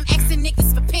gram asking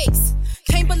niggas for pics.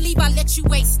 Can't believe I let you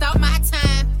waste all my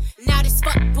time. Now this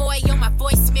fuck boy on my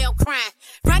voicemail crying.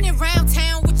 Running around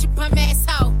town with your bum ass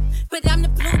hoe. But I'm the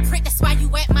blueprint, that's why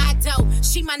you at my door.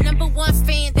 She my #1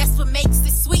 fan, that's what makes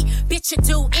it sweet. Bitch, you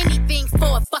do anything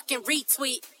for a fucking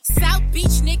retweet. South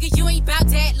Beach nigga, you ain't bout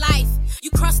that life.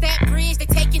 You cross that bridge, they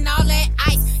taking all that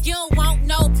ice. You don't want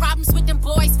no problems with them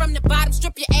boys from the bottom.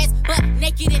 Strip your ass butt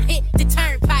naked and hit the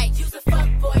turnpike. You's a fuck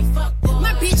boy, fuck boy.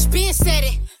 My bitch been said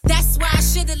it. That's why I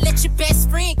should've let your best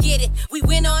friend get it. We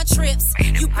went on trips,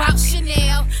 you bought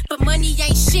Chanel, but money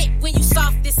ain't shit when you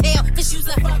soft as hell. Cause you's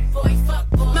a fuck boy, fuck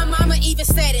boy. My mama even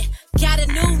said it. Got a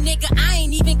new nigga, I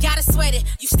ain't even gotta sweat it.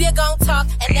 You still gon' talk,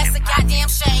 and that's a goddamn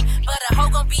shame. But a hoe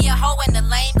gon' be a hoe and the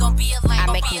lame gon' be a lame.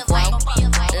 I make you grow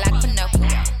like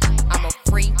Pinocchio. I'm a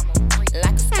freak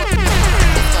like a Scorpio.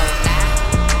 Let's go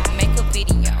live, make a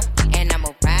video, and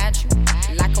I'ma ride you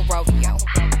like a rodeo.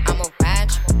 I'ma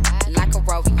ride you like a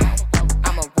rodeo.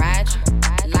 I'ma ride you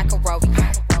like a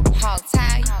rodeo. Hog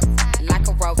tie like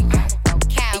a rodeo.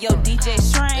 Cow Yo, DJ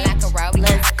Strange, like a rodeo.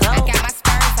 let's go. I got my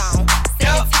spurs on,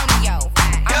 San Antonio.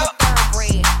 I'm a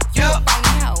thoroughbred, you a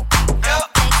phony hoe. I'm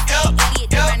a idiot,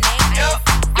 do my name is.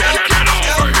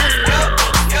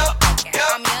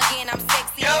 I'm young and I'm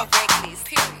sexy and reckless.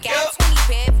 Got 20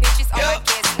 bad bitches on my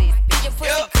guest list. Bitch, your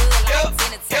pussy good like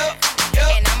dinner time.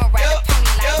 And I'ma ride a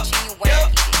pony like genuine.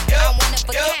 I'm one of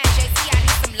a kind, JT, I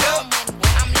need some long money.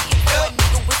 I'm looking for a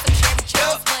nigga with some Cherry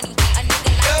Jones money. A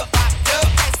nigga like a Bob,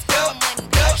 press spell money.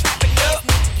 Trapping ass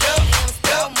nigga, get him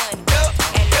spell money.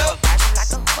 And I'ma ride you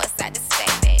like a horse out the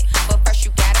stable. But first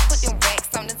you gotta put them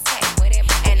racks on the table.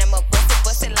 And I'ma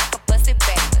bust it like a busted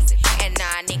baby. And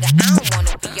nah, nigga, I don't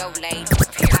wanna be your lady.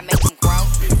 I make them grow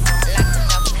like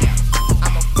Pinocchio.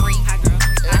 I'm a freak like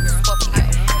a Scorpio.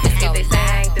 Let's go They say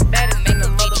I ain't the baddest, make a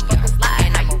motherfuckers lie.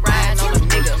 And I'ma ride on a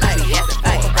nigga like yes,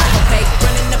 Okay,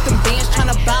 running up them bands,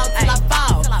 tryna ball till I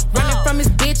fall. Running from his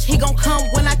bitch, he gon' come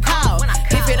when I call.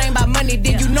 If it ain't about money,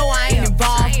 then you know I ain't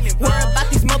involved. Worry about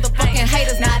these motherfucking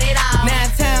haters, not at all. 9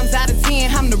 times out of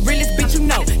 10, I'm the realest bitch you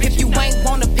know. If you ain't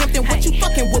wanna pimp, then what you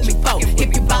fucking with me for?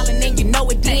 If you ballin' and you know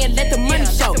it, then let the money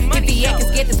show. If the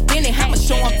actors get to spinning, I'ma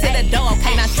show him to the door.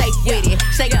 Okay, now shake with it,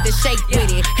 shake it to shake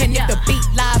with it. And if the beat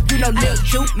live, you know Lil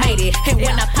Juke made it. And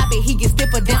when I pop it, he get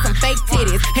stiffer than some fake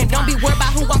titties. And don't be worried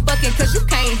about who I'm fucking, cause you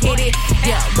can't hit it.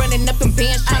 Yeah, running up them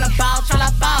bands, tryna ball till I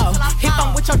fall. If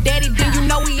I'm with your daddy, then you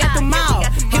know we at the mall.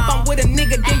 If I'm with a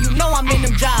nigga, then you know I'm in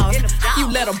them jaws. You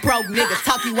let a broke nigga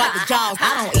talk you out the jaws.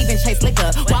 I don't even chase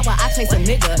liquor, why would I chase a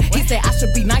nigga? He said I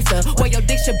should be nicer, well your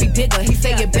dick should be bigger. He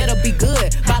said it better be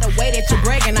good, by the way that you're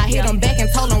bragging. I hit him back and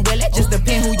told him, well it just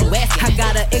depend who you asking. I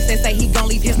got an ex that say he gon'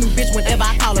 leave his new bitch whenever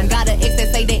I call him. Got an ex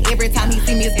that say that every time he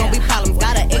see me it's gon' be problems.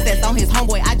 Got an ex that's on his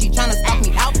homeboy IG tryna stalk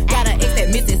me out. Got an ex that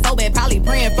miss it so bad, probably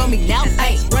praying for me now.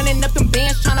 Ay, running up them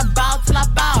bands, tryna ball till I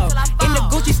fall. In the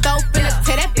Gucci store, finna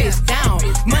tear that bitch down.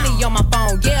 Money on my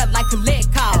phone, yeah, like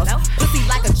collect calls. Pussy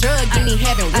like a drug, and he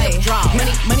having withdrawals.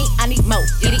 Money, I need more.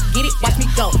 Get it, watch me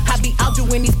go. I be out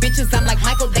doing these bitches, I'm like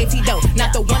Michael Day-Tito.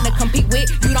 Not the one to compete with,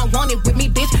 you don't want it with me,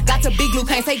 bitch. Got to be glue,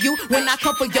 can't say you. When I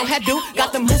come for your hairdo,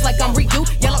 got them moves like I'm Ryu.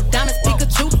 Yellow diamonds,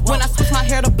 Pikachu. When I switch my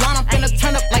hair to blonde, I'm finna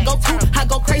turn up like Goku. I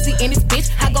go crazy in this bitch,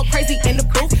 I go crazy in the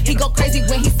booth. He go crazy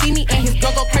when he see me, and his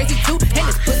girl go crazy too. And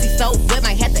his pussy so wet,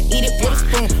 might have to eat it with a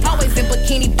spoon. Always in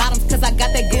bikini bottoms, cause I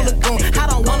got that good lagoon. I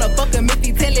don't wanna fuck him if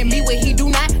he telling me what he do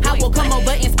not. I will come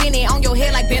over and spin it on your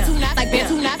head like Ben Tuna, like Ben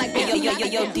Tuna, like Ben Tuna.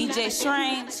 Yo, DJ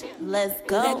Strange, let's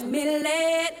go. Let me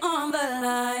lay it on the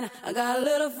line. mine. I got a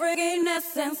little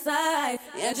freakiness inside,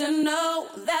 and you know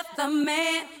that the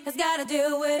man has got to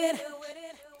deal with it.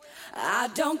 I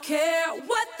don't care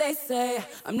what they say,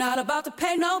 I'm not about to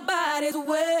pay nobody's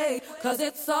way, cause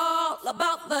it's all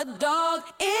about the dog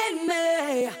in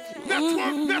me.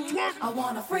 Network. I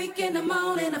want a freak in the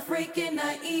morning, a freak in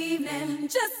the evening,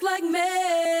 just like me.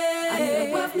 I need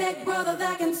a roughneck brother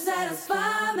that can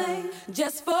satisfy me,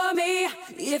 just for me,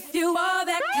 if you are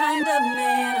that kind of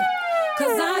man,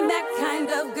 cause I'm that kind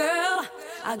of girl.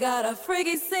 I got a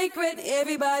freaky secret,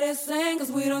 everybody sing,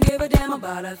 cause we don't give a damn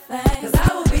about a thing. Cause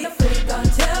I will be a freak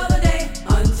until the day,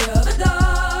 until the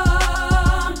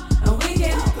dawn. And we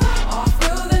can all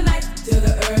through the night till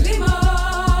the early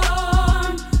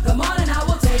morn. Come on and I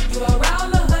will take you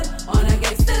around the hood on a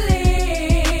gangsta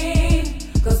lean.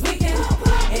 Cause we can,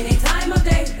 any time of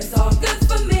day, it's all good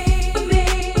for me.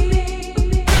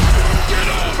 Get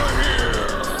over here!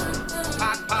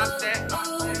 Pop that.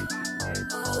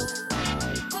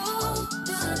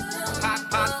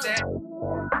 Pop that.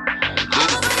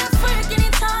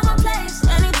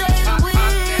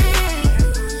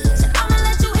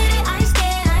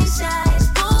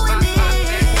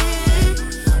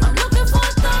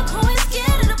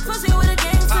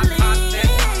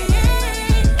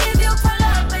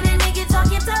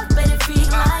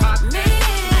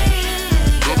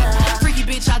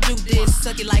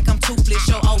 Suck it like I'm toothless.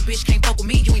 Your old bitch can't fuck with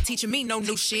me. You ain't teaching me no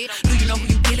new shit. Do you know who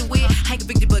you dealing with? I ain't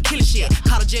convicted but killing shit.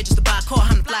 Call a jet just to buy a car.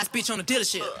 I'm the flyest bitch on the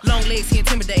dealership. Long legs, he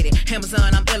intimidated.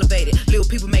 Amazon, I'm elevated. Little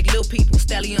people make little people.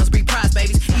 Stallions breed prize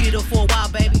babies. Eat it up for a while,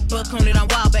 baby. Buck on it, I'm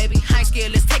wild, baby. I ain't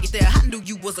scared, let's take it there. I knew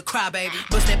you was a crybaby.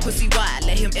 Bust that pussy wide,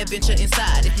 let him adventure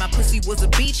inside. If my pussy was a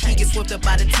beach, he get swept up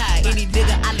by the tide. Any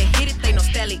nigga I let hit it, they know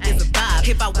Stally is a vibe.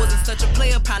 If I wasn't such a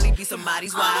player, probably be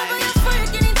somebody's wife. I'm a freak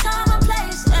anytime I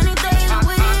place, any day of the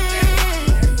week.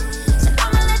 So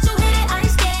I'ma let you hit it, I ain't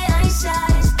scared, I ain't shy,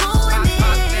 just go with me.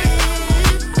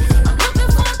 I'm looking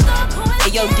for a thug who ain't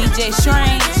Hey, yo, DJ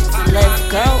Strange, let's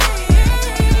go.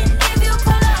 If you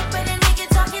pull up and a nigga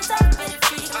talking tough, better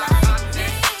freak like me.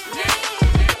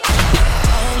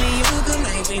 Only you can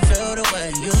make me feel the way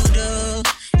you do.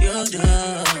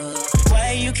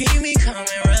 Why you keep me coming,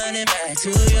 running back to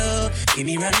you, keep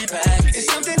me running back. It's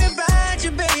something about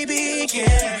you, baby,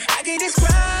 yeah. I can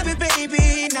describe it,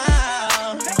 baby,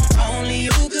 now. Only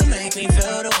you can make me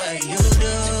feel the way you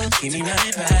do, keep me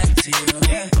running back to you,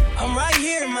 yeah. I'm right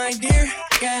here, my dear,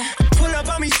 yeah. Pull up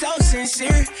on me so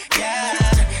sincere, yeah.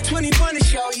 21 to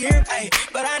show year, ay,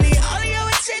 but I need all of your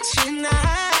attention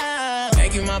now.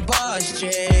 Make you my boss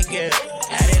chick, yeah.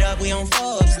 Add it up, we on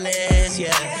Forbes list,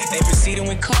 yeah. They proceeding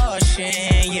with caution,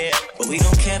 yeah. But we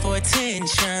don't care for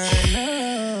attention,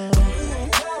 no.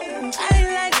 I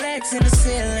like legs in the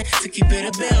ceiling to keep it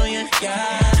a billion,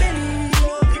 yeah.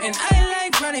 And I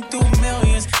like running through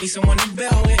millions, need someone to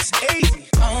build with, it's easy.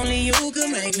 Only you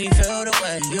can make me feel the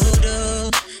way you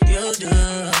do.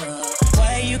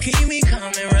 Why you keep me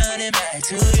coming, running back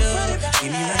to you,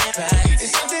 keep me running back.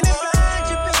 It's something about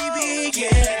you, baby,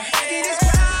 yeah. I can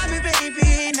describe it,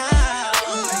 baby, now.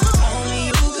 Only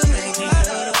you can make me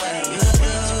feel the way you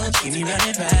do, keep me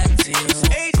running back to you.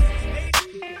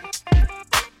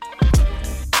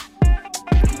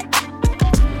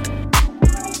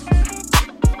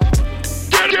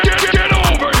 Get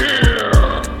over here!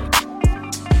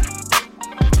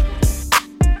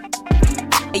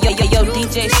 Hey, yo,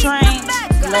 DJ Strange,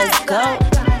 let's go.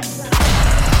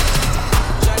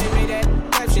 Shawty made that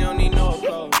type, she don't need no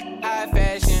clothes. High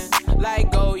fashion,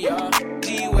 like Goya,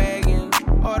 G-Wagon,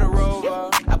 or the Rover.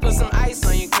 I put some ice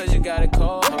on you cause you got a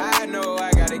cold. I know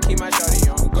I gotta keep my shawty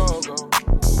on go-go.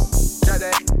 Drop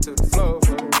that to the floor.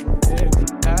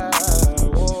 Yeah.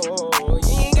 Whoa.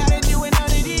 You ain't gotta do it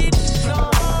none of these, no.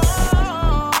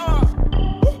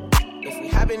 If we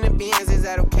hop in the Benz, is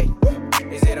that okay?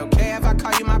 Is it okay if I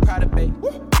call you my pride, babe?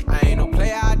 I ain't no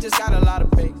player, I just got a lot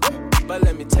of faith. But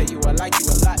let me tell you, I like you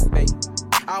a lot, babe.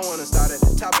 I wanna start at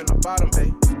the top and the bottom,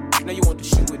 babe. Now you want the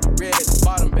shoe with the red at the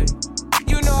bottom, babe.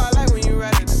 You know I like when you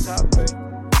right at the top, babe.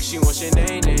 She wants your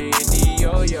name and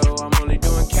D-Yo-Yo. I'm only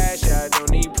doing cash, I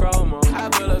don't need promo. I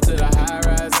pull up to the high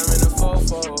rise, I'm in the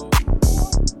fofo.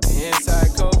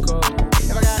 Inside Coco.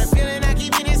 If I got a feeling, I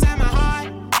keep it inside my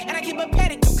heart. And I keep a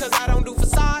pedicure cause I don't do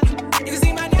facade. You can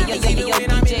see my diamonds even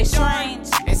when I'm in the Strange,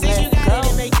 dark. And since you got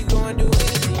it, it make you go and do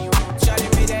anything you want. Shawty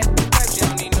made that type, she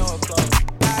don't need no clothes.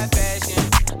 High fashion,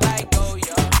 like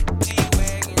Goya,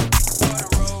 G-Wagon, or the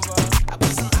Rover. I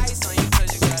put some ice on you cause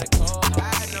you got a cold.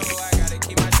 I know I gotta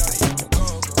keep my shawty on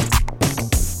go-go.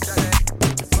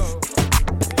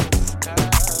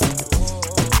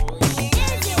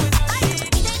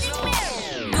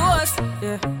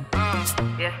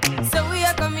 So we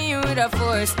are coming with a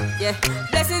force, yeah.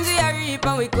 Blessings we are reap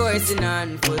and we coursing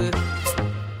on full.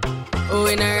 Oh,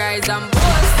 we not rise and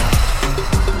boast.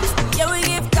 Yeah, we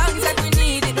give thanks that we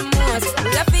need it the most.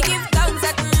 We have to give thanks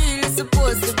that we really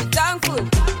supposed to be thankful.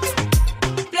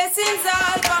 Blessings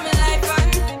all for my life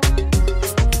and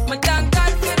my thank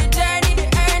God for the journey, the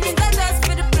earnings and just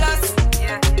for the plus.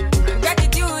 Yeah,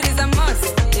 gratitude is a must.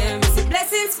 Yeah, me see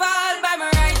blessings fall by my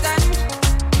right hand.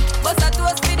 But I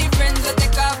toast for the friends that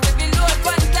take off every load.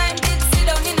 One time did sit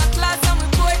down in a class and we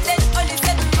bored. Then only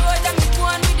said the road and me go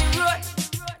on with the road.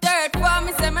 Third form,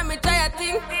 me say me try a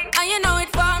thing. And you know it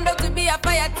formed up to be a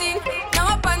fire thing.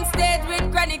 Now up on stage with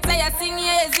chronic, say I sing.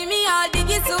 Yeah, see me all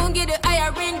diggy soon, get the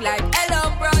higher ring. Like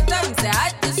hello, brother, me say I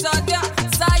had to shot ya.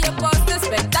 Saw your poster,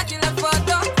 spectacular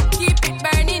photo. Keep it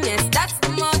burning, yes, that's the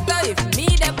motto. If me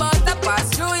the butter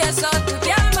pass through your shot, you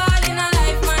can't ball in a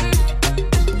life, man.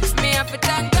 Me have to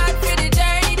thank God for the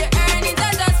journey, the earnings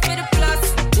and just for the plus.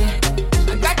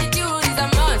 Yeah, and gratitude is a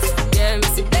must. Yeah, me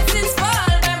see blessings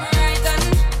fall by my right hand.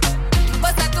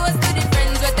 But I toast to the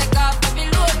friends we take off every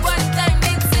load. One time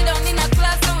they sit down in a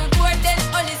class and we bored. Then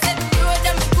only said the road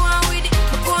and me go on with it,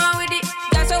 me go on with it.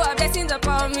 Just show our blessings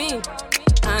upon me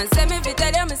and send me to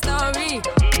tell them my story.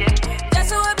 Just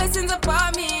show our blessings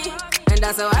upon me, and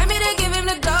that's how I made to give him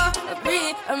the go.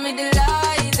 Free, I'm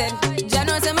delighted. Jah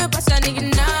knows say my passion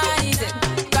ignited.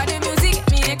 Got the music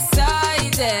get me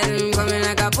excited. I'm coming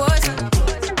like a potion.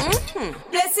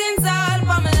 Blessings all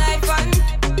for my life and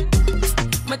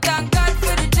my thank God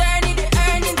for the journey, the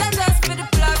earnings and just for the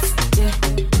plus. Yeah,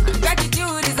 and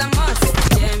gratitude is a must.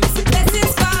 Yeah, me see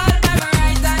blessings fall by my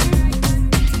right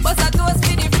hand. But I toast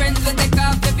for the friends we take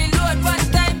off every load. One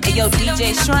time. Hey, yo,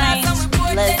 DJ Strange,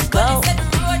 let's go.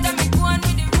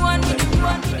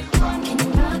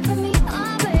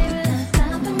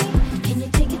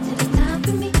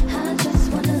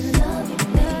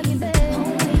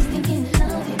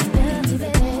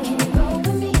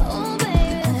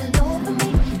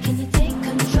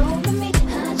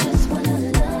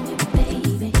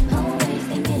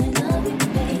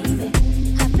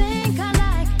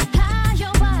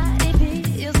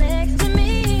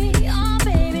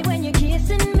 When you're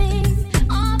kissing me,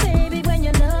 oh baby, when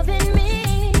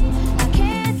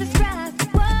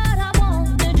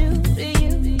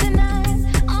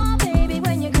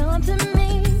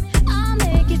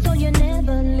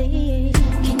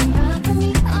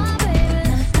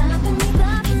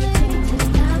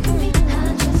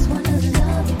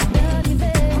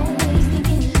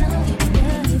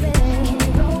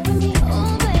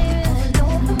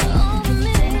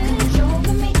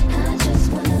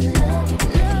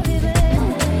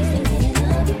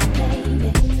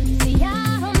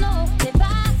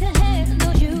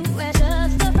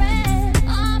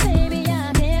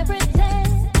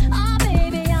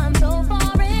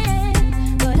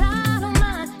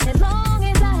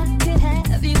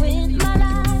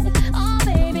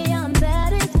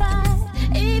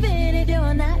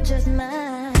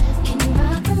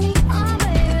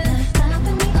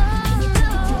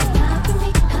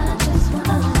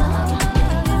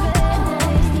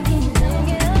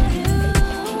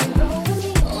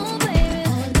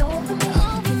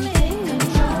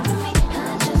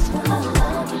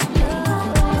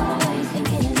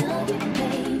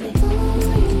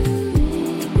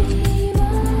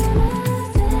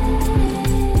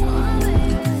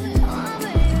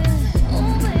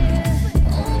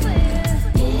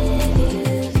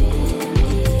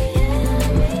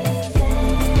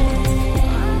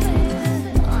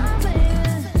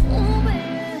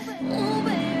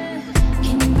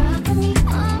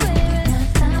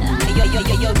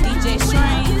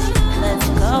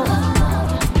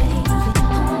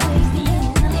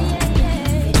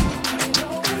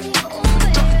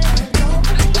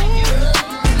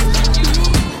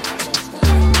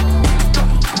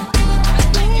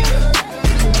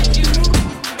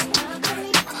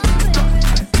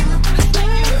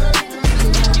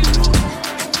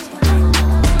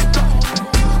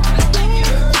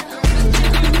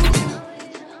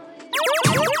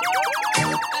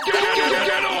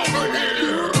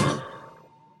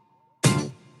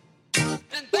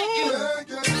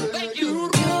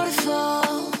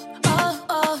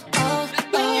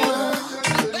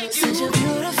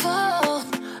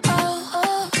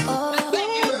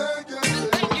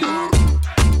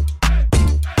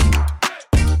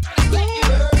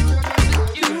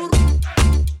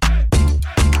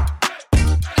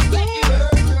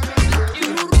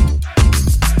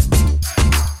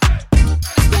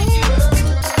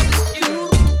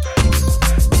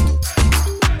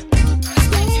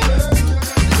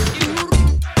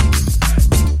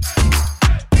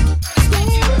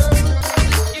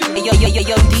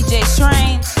Yo, DJ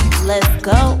Strange, let's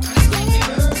go.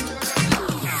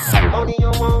 Money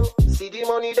you want, see the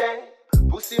money there.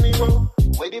 Pussy me want,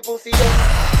 where the pussy there.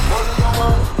 Money you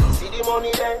want, see the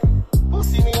money there.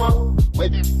 Pussy me want, where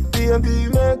the baby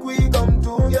make we come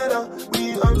together.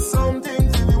 We have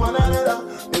something to one another.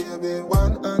 Baby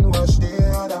one and wash the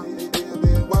other.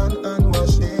 Baby one and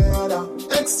wash the other.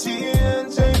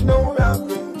 Exchange ain't no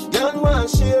robbery. Girl want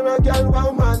share a girl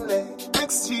want money.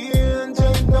 Exchange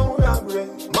ain't no robbery.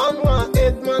 Man want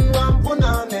head, man want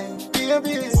punani.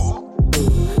 Baby.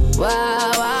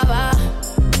 Wow, wow, wow.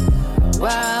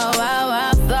 Wow, wow,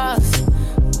 wow, thoughts.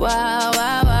 Wow,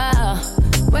 wow, wow.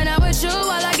 When I'm with you,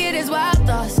 all I get is wild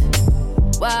thoughts.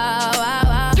 Wow, wow,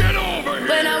 wow. Get over here.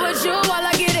 When I'm with you, all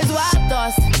I get is wild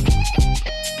thoughts.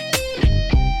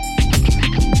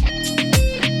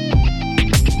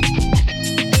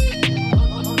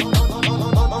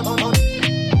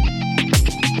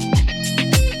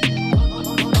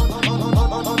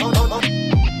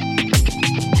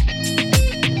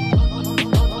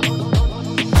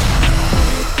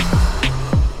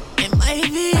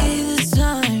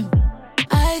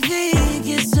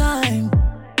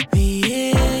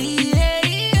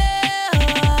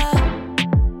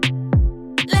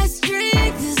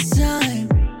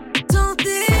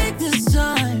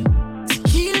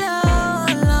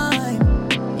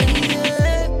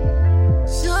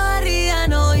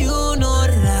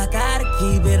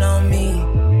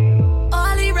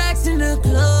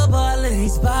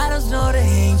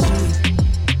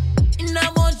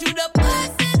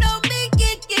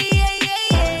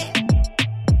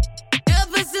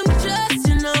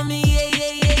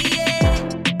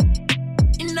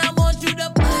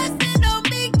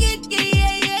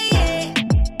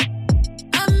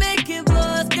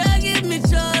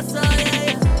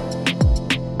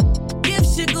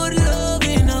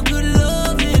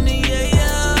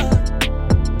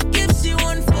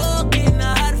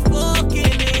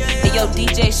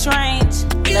 DJ Strange,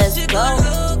 let's go.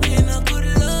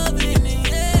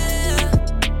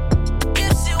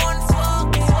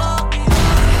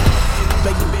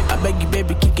 I beg you,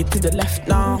 baby, kick it to the left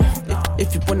now.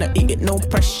 If you wanna eat it, no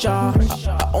pressure.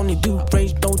 I only do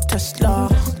rage, no Tesla.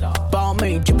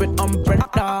 Balmain, drippin'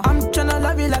 umbrella. I'm tryna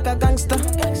love you like a gangster.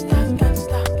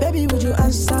 Baby, would you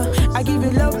answer? I give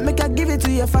you love, make I give it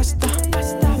to you faster.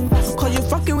 Cause you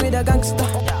fucking with a gangster.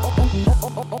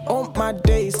 All my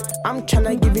days, I'm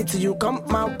tryna give it to you, come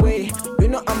my way. You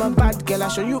know I'm a bad girl, I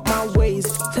show you my ways.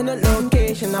 Send a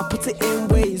location, I put it in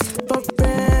ways.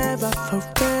 Forever,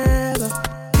 forever.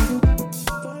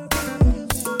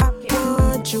 I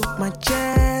want you, my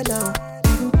channel.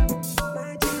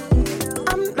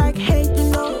 I'm like, hey, you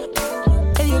know.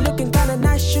 Hey, you looking kinda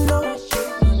nice, you know.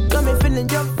 Got me feeling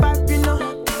your vibe, you know.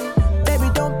 Baby,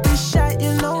 don't be shy,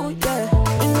 you know, yeah.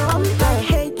 You know, I'm like,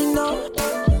 hey, you know.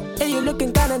 Hey, you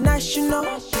looking kinda nice, you know.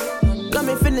 Got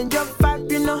me feeling your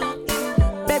vibe, you know.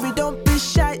 Baby, don't be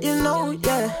shy, you know,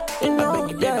 yeah. You know,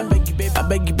 I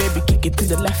beg you, baby, kick it to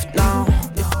the left now.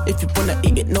 If you wanna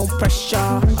eat it, no pressure.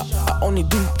 I only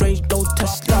do rage, no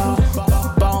Tesla.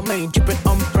 Balmain, drippin'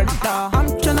 umbrella. I'm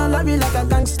tryna love you like a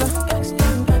gangster.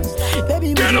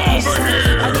 Baby, get over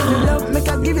here. I give you love, make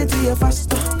I give it to you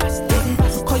faster.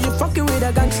 Cause you fucking with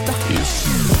a gangster.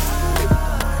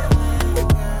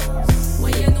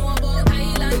 What you know about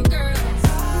island girls?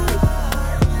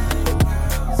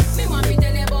 Me want me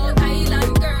tell you about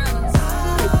island girls.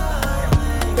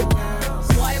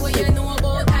 Why what you know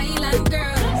about island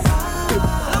girls?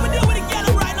 Let me do it again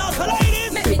right now, so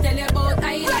ladies. Let me tell you about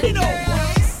island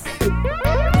girls.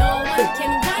 No one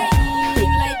can whine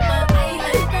like my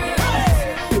island girls.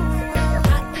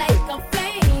 Hot like a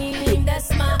flame, that's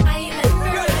my island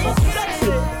girls.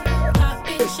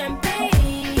 Popping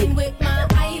champagne with my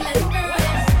island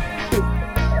girls.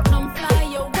 Come fly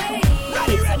away.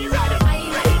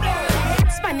 Island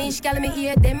girls. Spanish gal me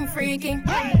hear them freaking.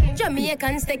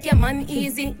 Jamaicans take your man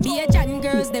easy. Asian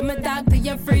girls them a talk to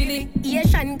you freely.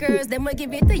 Asian girls them a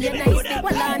give it to you nicely.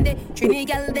 Well on the Trini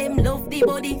gal them love the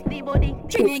body.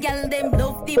 Trini gal them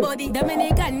love the body.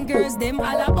 Dominican girls them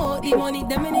all about the money.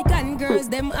 Dominican girls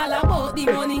them all about the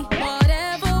money.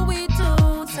 Whatever we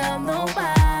do, tell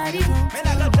nobody.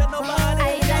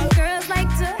 Island girls like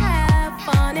to have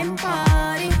fun and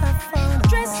party.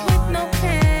 Dress with no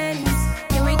panties.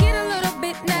 Can we get a little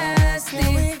bit nasty?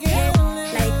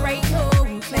 Like right now,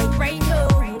 like right now,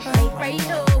 like right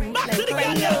now, like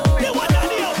right now.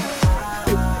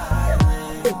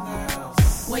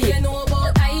 What you know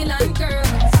about island girls?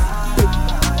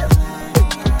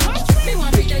 Me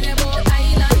want to tell you about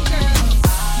island girls.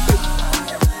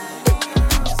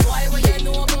 Why what you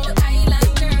know about island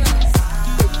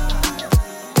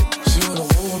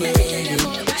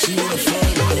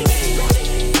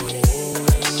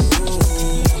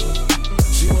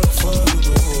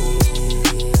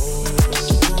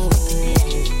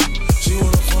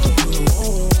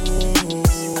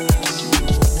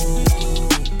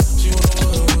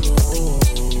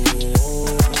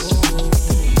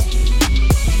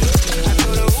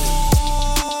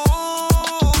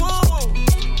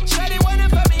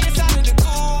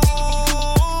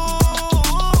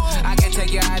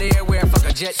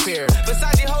jet fare.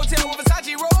 Versace hotel with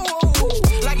Versace roll.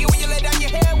 Like it when you lay down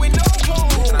your hair with no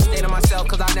clothes. And I stay to myself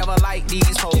cause I never like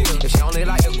these hoes. If she only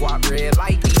like a guap red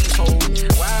like these hoes.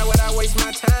 Why would I waste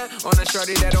my time on a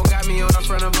shorty that don't got me on the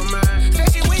front of her mind?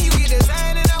 Especially when you get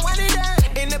designed and I want it done.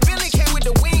 And the Billy came with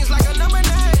the wings like a number 9.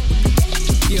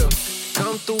 Yeah,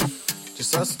 come through,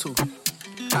 just us two.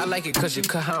 I like it cause you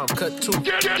cut how I'm cut too.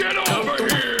 Get over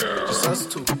here. Just us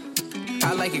two.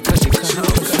 I like it cause you cut how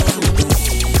I'm cut too.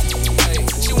 Hey,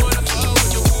 she wanna fuck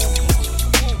with you.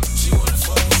 She wanna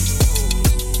fuck with you.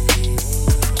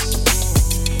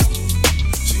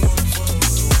 She wanna fuck with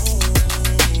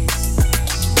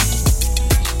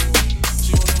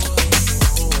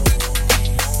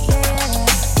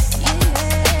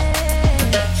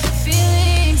Yeah.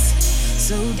 Feelings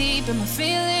so deep in my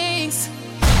feelings.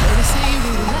 They say you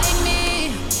really like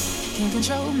me. Can't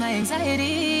control my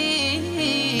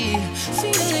anxiety.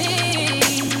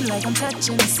 Feeling like I'm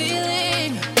touching the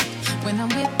ceiling. When I'm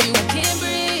with you, I can't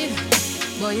breathe.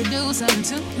 Boy, you do something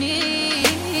to me.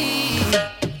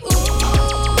 Ooh,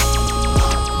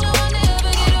 I'll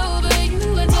never get over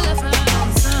you until I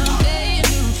find something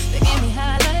new that get me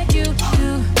high like you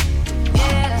do.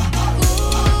 Yeah.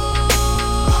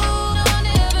 Ooh, I'll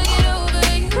never get over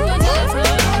you until I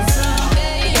find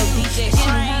something new that get me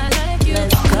high like you.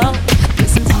 Let's go.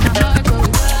 Listen to my heart go wild.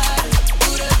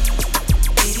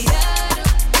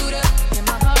 And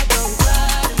my heart go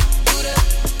wild.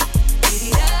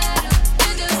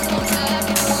 And just don't stop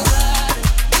it go wild.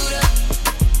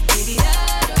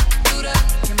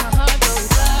 And my heart go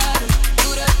wild.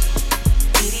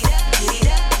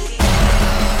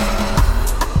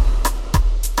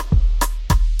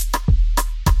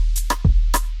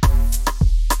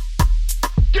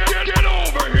 Get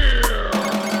over here.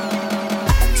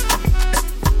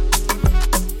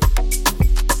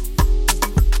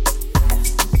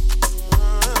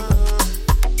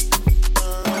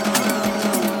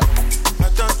 I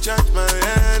don't charge my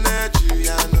energy.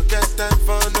 I no get time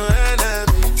for no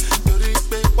enemy. Tori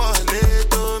pe pole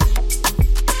to me.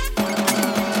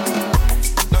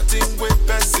 Nothing with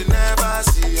person never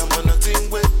see. I'm on nothing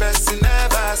with person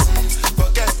never see.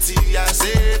 Forget it, I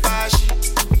say bashi.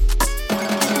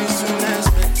 This soon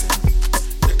expected.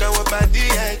 Take our body,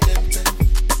 I tempt.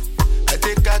 I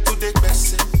take her to the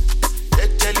person.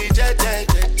 Jelly, jelly.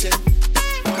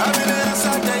 I'm in the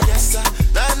answer, then yes sir.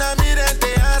 Then I'm in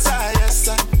the answer, yes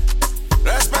sir.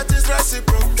 Respect is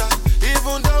reciprocal,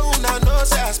 even though una know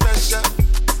say I special.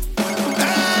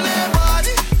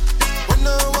 Anybody, we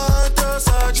no want to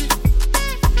surgery.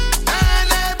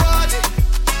 Anybody,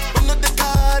 we no the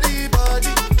carry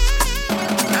body.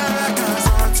 I can't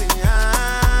something, I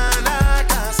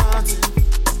can't something.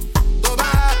 Go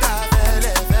back,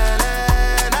 fele,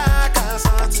 I can't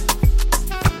something.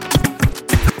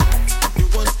 You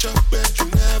want your bed, you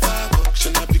never walk.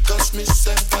 Should not because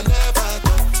myself, I never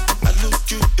go. I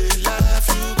look you, they laugh,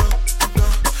 you go.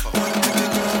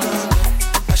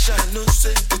 I shall no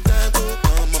say the time go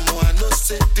come. Mama, I no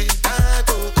say the time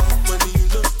go come. When you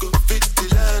no go fit the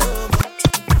line,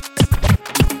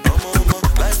 Mama,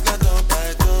 life not done by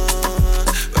done.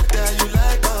 Whether you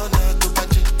like or not, to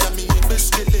catch it, me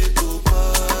basically to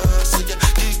pass. So yeah,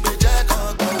 keep me jack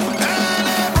on.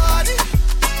 Anybody,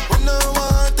 we no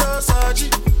want to surgery.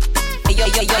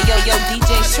 Yo,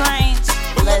 DJ Strange.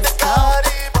 Let's go.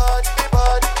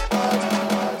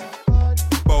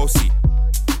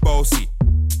 Bossy,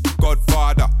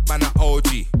 Godfather, man a OG,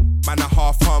 man a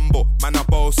half humble, man a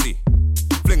bossy.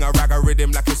 Fling a rag a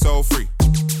rhythm like it's all free.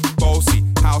 Bossy,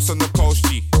 house on the coast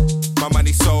G. My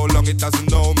money so long it doesn't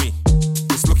know me.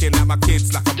 It's looking at my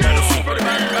kids like a bossy.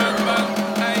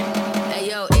 Hey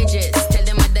yo, Idris, tell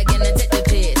them what they're gonna take the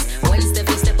piss. One step,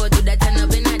 you step out to that turn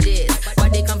up in a diss.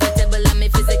 Body comfortable, I'm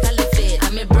physically fit.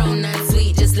 I'm a brown and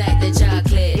sweet, just like the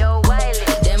chocolate. Yo, Wiley,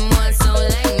 them ones sound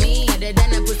like me. Other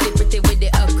than a pretty with the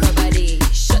upper body.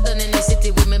 Shut down in the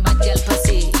city with me bad girl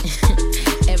pussy.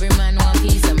 Every man want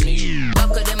piece of me.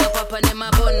 Buck of them up and them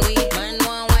up on weed. Man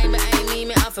want wine behind me,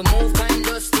 me have to move kind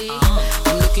dusty.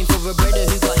 I'm looking for a brother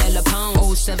who got hella pound.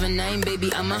 079,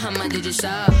 baby, I'm a hammer, did you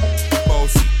shop?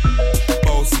 Bossy,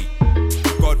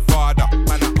 Godfather,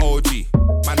 man a OG,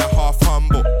 man a half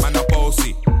humble, man a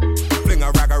bossy. Fling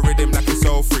a rag a rhythm like it's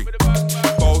all free.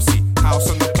 Bossy, house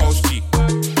on the coast G.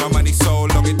 My money so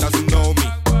long it doesn't know me.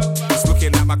 It's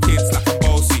looking at my kids like I'm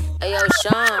bossy. Hey yo,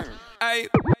 Sean. Hey,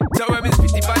 so when me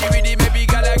spitty body with it, maybe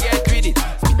gala get with it.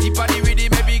 Spitty body with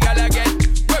it, maybe gala get.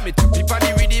 When me tippy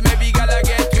body with it, maybe gala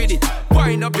get with it.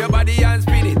 Wind up your body and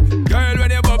spin it. Girl,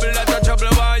 when you bubble, that's a trouble.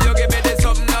 Why you give me this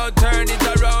something now? Turn it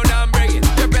around.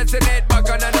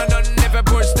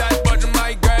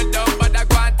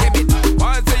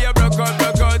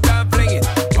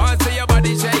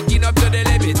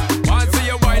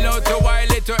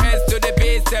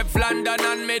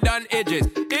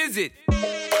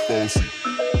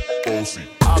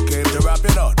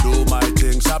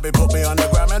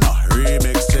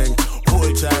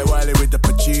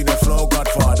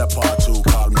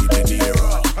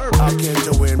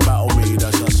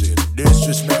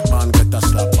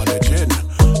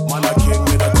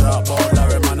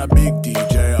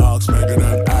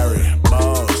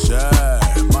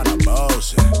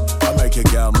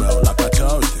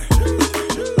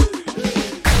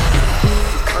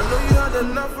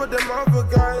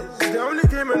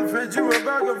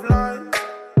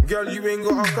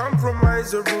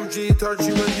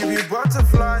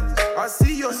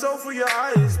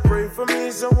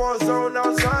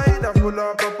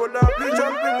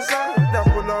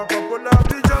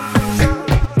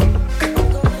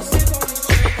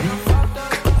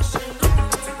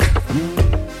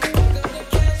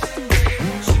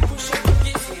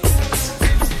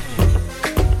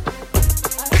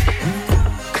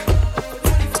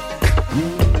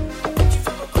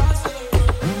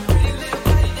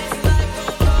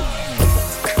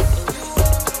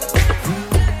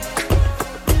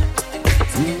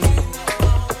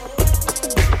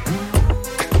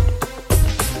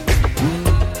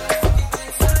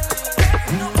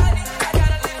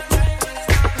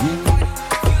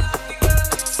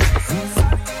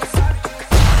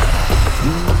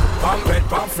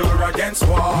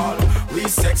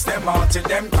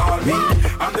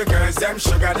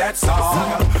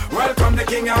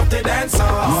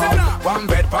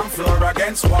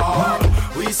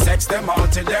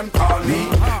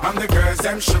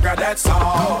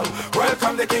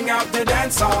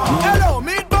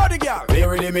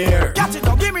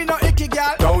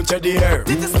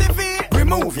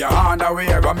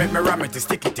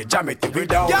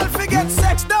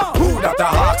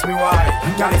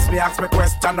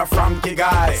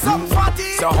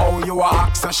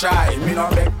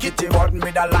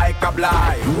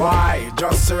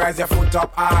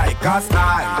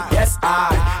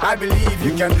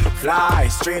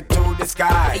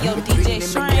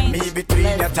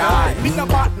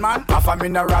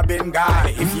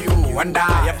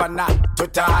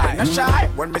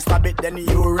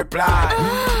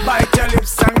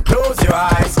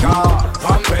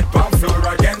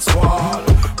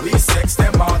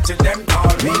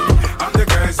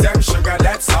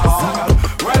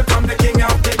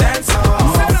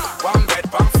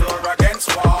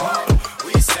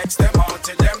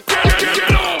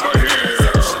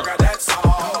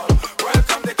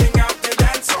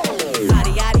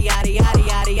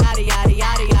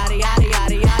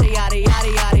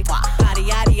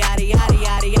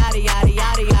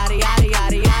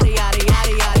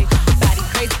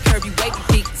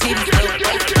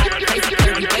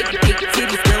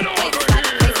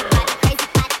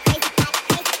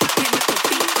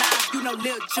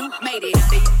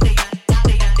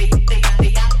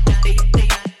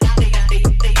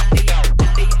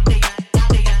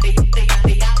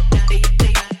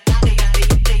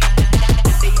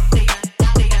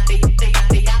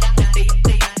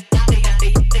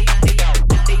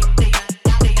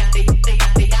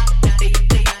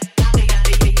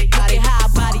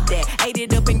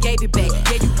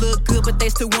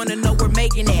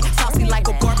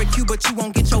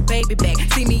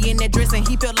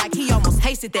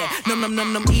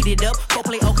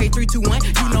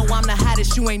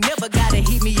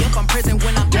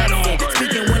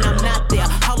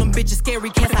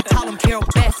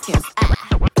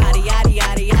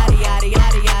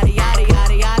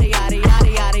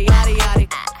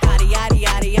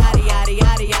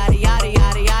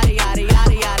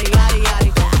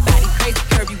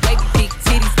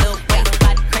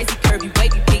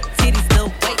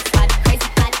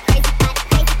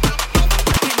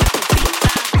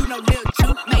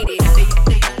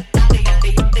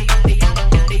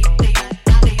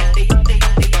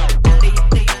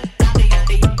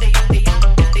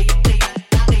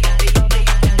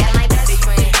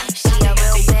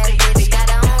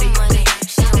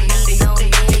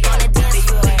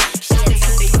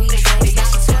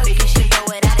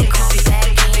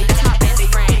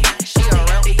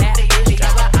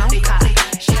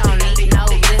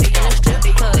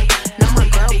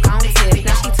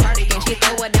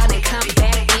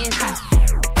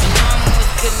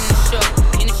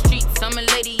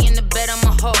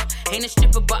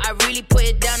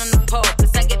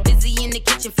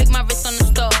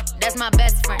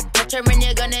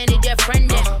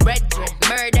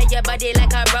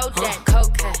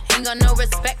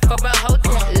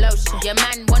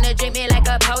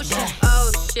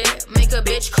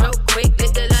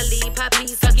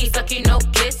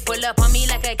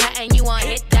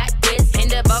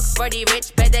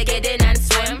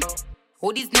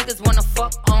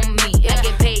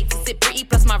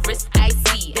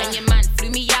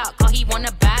 he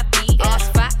wanna buy beat. Ass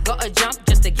fat, gotta jump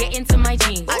just to get into my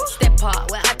jeans. Hot stepper,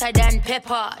 we're hotter than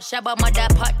pepper. Shabba mother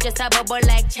pot, just a bubble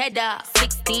like cheddar.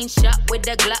 16 shot with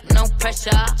the Glock, no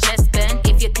pressure. Chest bend,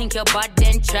 if you think you're bad,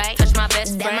 then try. Touch my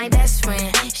best friend. That my best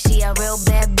friend. She a real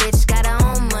bad bitch, got her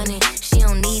own money. She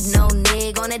don't need no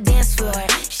nigga on the dance floor.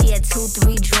 She had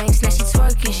 2-3 drinks, now she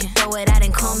twerking. She throw it out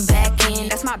and come back in.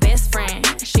 That's my best friend.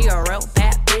 She a real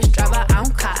bad bitch, drive her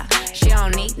own car. She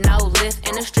don't need no lift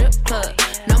in a strip club.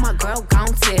 No, my girl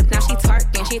gon' tip. Now she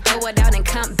twerking, she throw it out and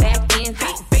come back in.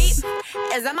 Beep, beep.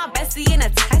 Is that my bestie in a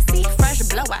tessie? Fresh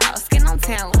blowout, skin on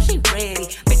town, she ready.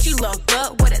 Bitch, you look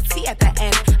good with a T at the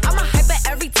end. I'm a hyper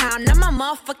every time, not my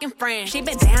motherfucking friend. She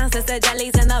been down since the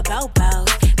jellies and the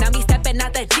bobos. Now me stepping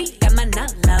out the Jeep, got my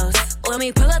nut lows. When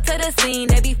we pull up to the scene,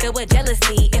 they be filled with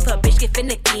jealousy. If a bitch get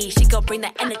finicky, she gon' bring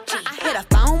the energy. I hit a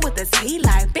phone with a T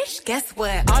like, bitch, guess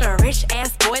what? All the rich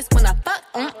ass boys wanna fuck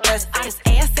on us. I just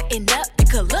ass sitting up, you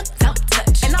could look, don't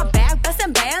touch. And I'm back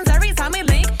bustin' bands every time we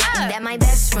link up. That my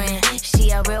best friend.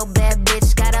 She a real bad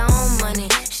bitch, got her own money.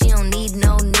 She don't need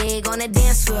no nigga on the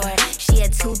dance floor. She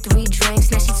had 2-3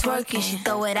 drinks, now she twerking. She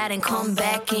throw it out and come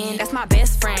back in. That's my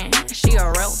best friend. She a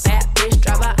real bad bitch,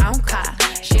 drive her own car.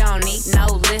 She don't need no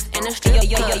lift in the strip.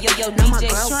 Yo, DJ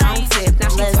Shrine. Now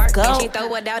she twerking, she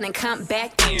throw it out and come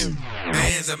back in.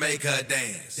 Bands will make her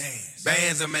dance.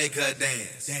 Bands will make her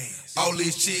dance. All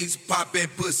these chicks popping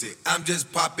pussy, I'm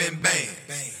just popping bands.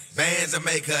 Bands will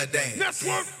make her dance.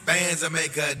 Bands will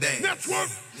make her dance.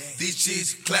 These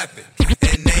chicks clapping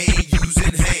and they ain't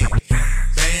using hands.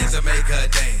 Bands will make her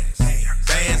dance.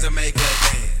 Bands will make her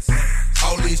dance.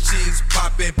 All these chicks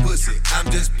popping pussy, I'm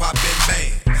just popping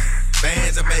bands.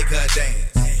 Bands will make her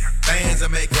dance. Bands will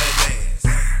make her dance.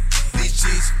 These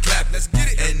chicks clap, let's get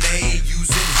it, and they ain't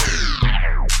using hands.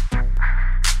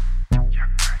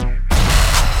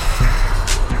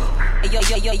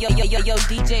 Yo,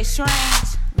 DJ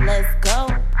Strange, let's go.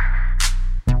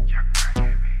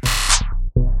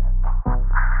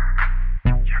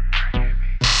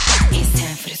 It's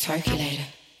time for the twerkulator.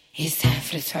 It's time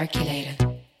for the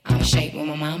twerkulator. I'ma shake what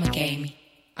my mama gave me.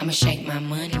 I'ma shake my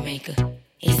money maker.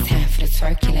 It's time for the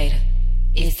twerkulator.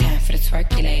 It's time for the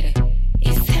twerkulator.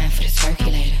 It's time for the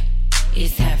twerkulator.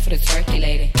 It's time for the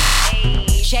twerkulator.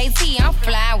 JT, I'm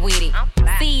fly with it.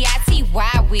 CITY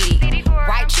with it.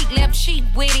 Right cheek, left cheek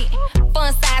with it.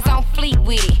 Fun size on fleet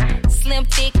with it. Slim,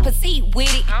 thick, petite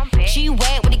with it.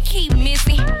 G-Wag with the key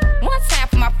missing. One time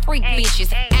for my freak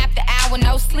bitches. After hour,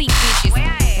 no sleep bitches.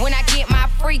 When I get my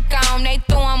freak on, they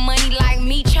throwing money like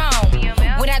me chon.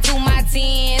 When I do my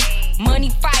dance, money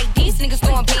fight, these niggas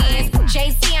throwing bands.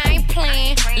 JT, I ain't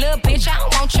playing. Little bitch, I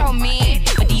don't want your man.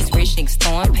 But these rich niggas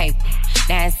throwing paper.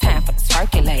 Now it's time for the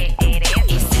circulator.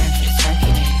 It's time for the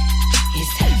circulator.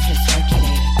 It's time for the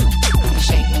circulator. I'ma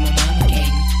shake what my mama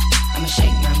gave me. I'ma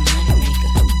shake my money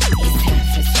maker. It's time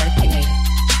for the circulator.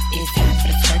 It's time for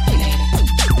the circulator.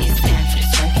 It's time for the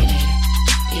circulator.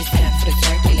 It's time for the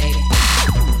circulator.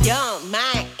 Young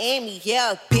Miami,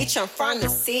 yeah, bitch, I'm from the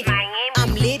city.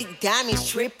 I'm litty,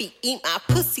 diamonds, trippy, eat my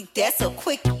pussy, that's a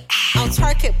quickie. I'm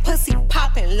twerking, pussy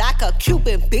popping like a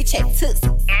Cuban bitch at Tootsie.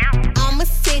 I'm a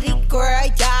city girl,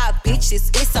 y'all bitches,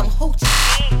 it's some hoochie.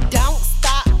 Don't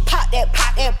stop, pop that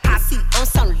pussy on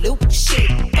some loop shit.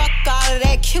 Fuck all of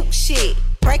that cute shit,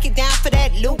 break it down for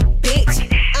that loop, bitch.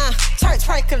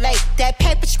 Twerkulate, that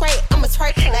paper straight, I'ma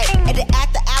twerkulate. At the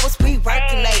after hours, we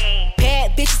working late.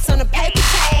 Bad bitches on the paper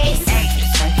chase. It's time for the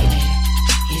circulator.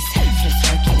 It's time for the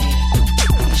circulator.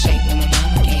 I'ma shake what my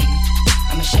mama gave me.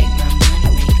 I'ma shake my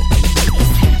money maker.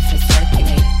 It's time for the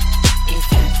circulator. It's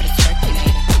time for the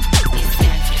circulator. It's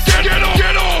time for the circulator. Get over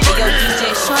Yo, here.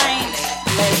 DJ Strange,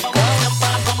 let's go.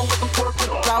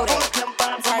 Roll that,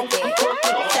 twerk that,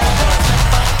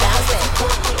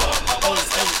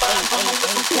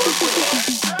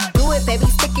 do it, baby,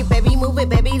 stick it, baby, move it,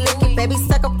 baby, lick it, baby,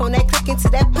 suck up on that, click into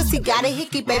that pussy, got a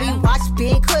hickey, baby, watch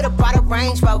big, coulda brought a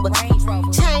Range Rover.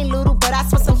 Chain little, but I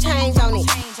spent some change on it.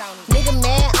 Nigga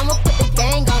mad, I'ma put the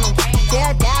gang on him.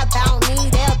 They'll die about me,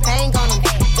 they'll bang on him.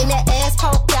 In that ass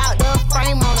poke out, the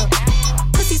frame on him.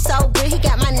 Pussy so good, he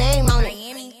got my name on it.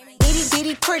 Itty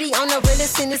bitty pretty, on the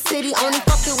realest in the city. Only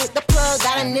fucking with the plug,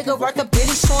 got a nigga worth a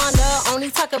bitty, showing love.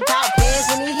 Only talk about bands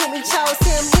when he hit me, chose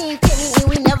him. He ain't pick me, and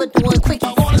we never doing quickie.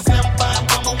 I'm gonna stand by,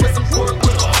 mama with some pork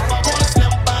with her. I'm gonna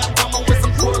stand by, mama with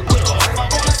some pork with her. I'm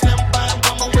gonna stand by,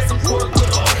 mama with some pork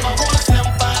with her. I'm gonna stand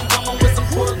by, mama with some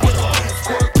pork with her.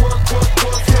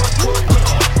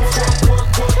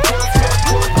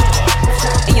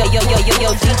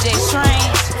 Yo, DJ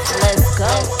Strange, let's go.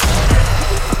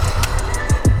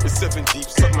 It's 7 deep,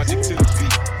 suck my dick to the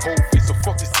beat. Whole face so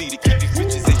fuck the city, keep these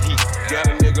bitches in heat. Got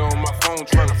a nigga on my phone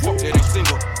tryna fuck that ain't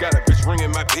single. Got a bitch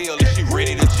my bill and she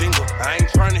ready to jingle. I ain't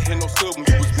trying to hit no sub when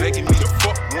you was begging me to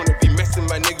fuck. Wanna be messing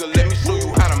my nigga, let me show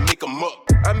you how to make 'em up.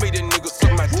 I made a nigga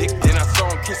suck my dick, then I saw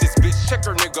him kiss his bitch. Check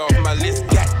her nigga off my list,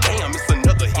 goddamn, it's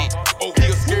another hit. Oh, he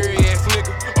a scary ass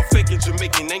nigga, a faking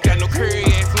Jamaican, ain't got no curry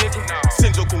ass nigga.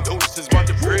 Send your condolences about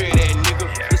the bread ass nigga.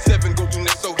 The 7 go do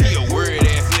next, so he a word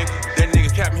ass nigga. That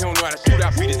nigga cap, he don't know how to shoot, I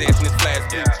beat his ass in his flash.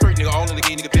 Straight nigga, all in the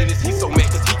gay nigga business, he so mad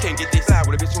cause he can't get this side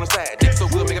with a bitch on the side. Dick so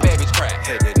good, make a bad bitch cry.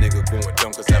 Had that nigga going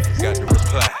dumb cause I forgot to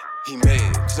reply. He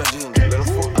mad cause I didn't let him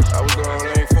fuck. I was going,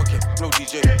 I ain't fucking, no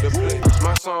DJ to play.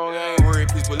 My song, I ain't worried,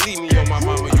 please believe me on my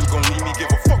mama, you gon' need me.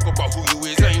 Give a fuck about who you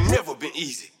is, I ain't never been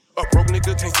easy. A broke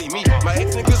nigga can't see me, my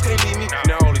ex niggas can't leave me.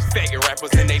 Now all these faggot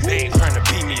rappers in they bag trying to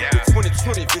beat me. The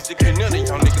 2020 vision, can't none of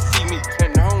y'all niggas see me.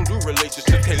 And I don't do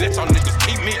relationships, can't let y'all niggas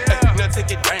beat me. Now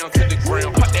take it down to the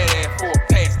ground, pop that ass for a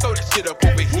pass. Throw that shit up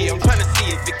over here, I'm trying to see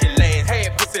if it can last.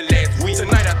 Had pussy last week,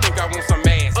 tonight I think I want some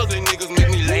ass. Ugly niggas make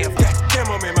me laugh,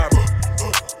 goddamn I'm in my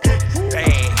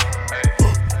bag.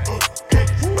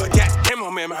 But goddamn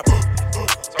I'm in my bag.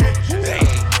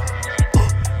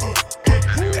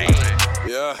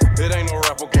 Yeah, it ain't no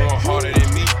rapper going harder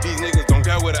than me. These niggas don't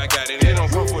got what I got, and it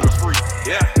don't come for the free.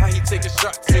 Yeah, how he taking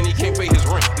shots and he can't pay his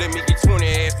rent. Let me get 20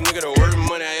 ass nigga the worst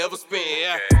money I ever spent.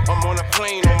 Yeah, I'm on a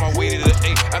plane on my way to the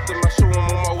A. After my show, I'm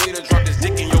on my way to drop this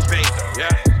dick in your face.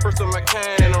 Yeah, first of my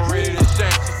kind and I'm ready to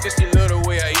shine. She said she love the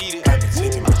way I eat it. I be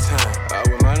taking my time. I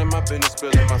was minding my business,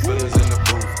 spilling my feelings in the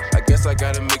booth. I guess I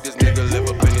gotta make this nigga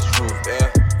live up in his truth. Yeah,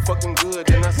 fucking good,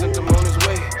 then I sent him on his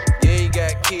way. Yeah, he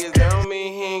got kids, that don't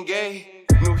mean he ain't gay.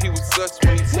 Knew he was such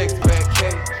when he text back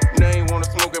K. Now he wanna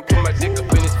smoke and put my dick up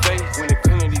in his face. When it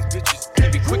come to these bitches,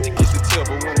 he be quick to kiss the tail,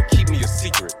 but wanna keep me a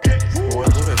secret. Boy,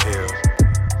 go to hell.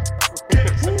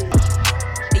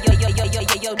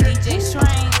 Yo, DJ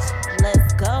Strange,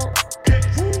 let's go.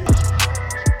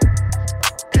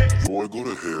 Boy, go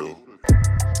to hell.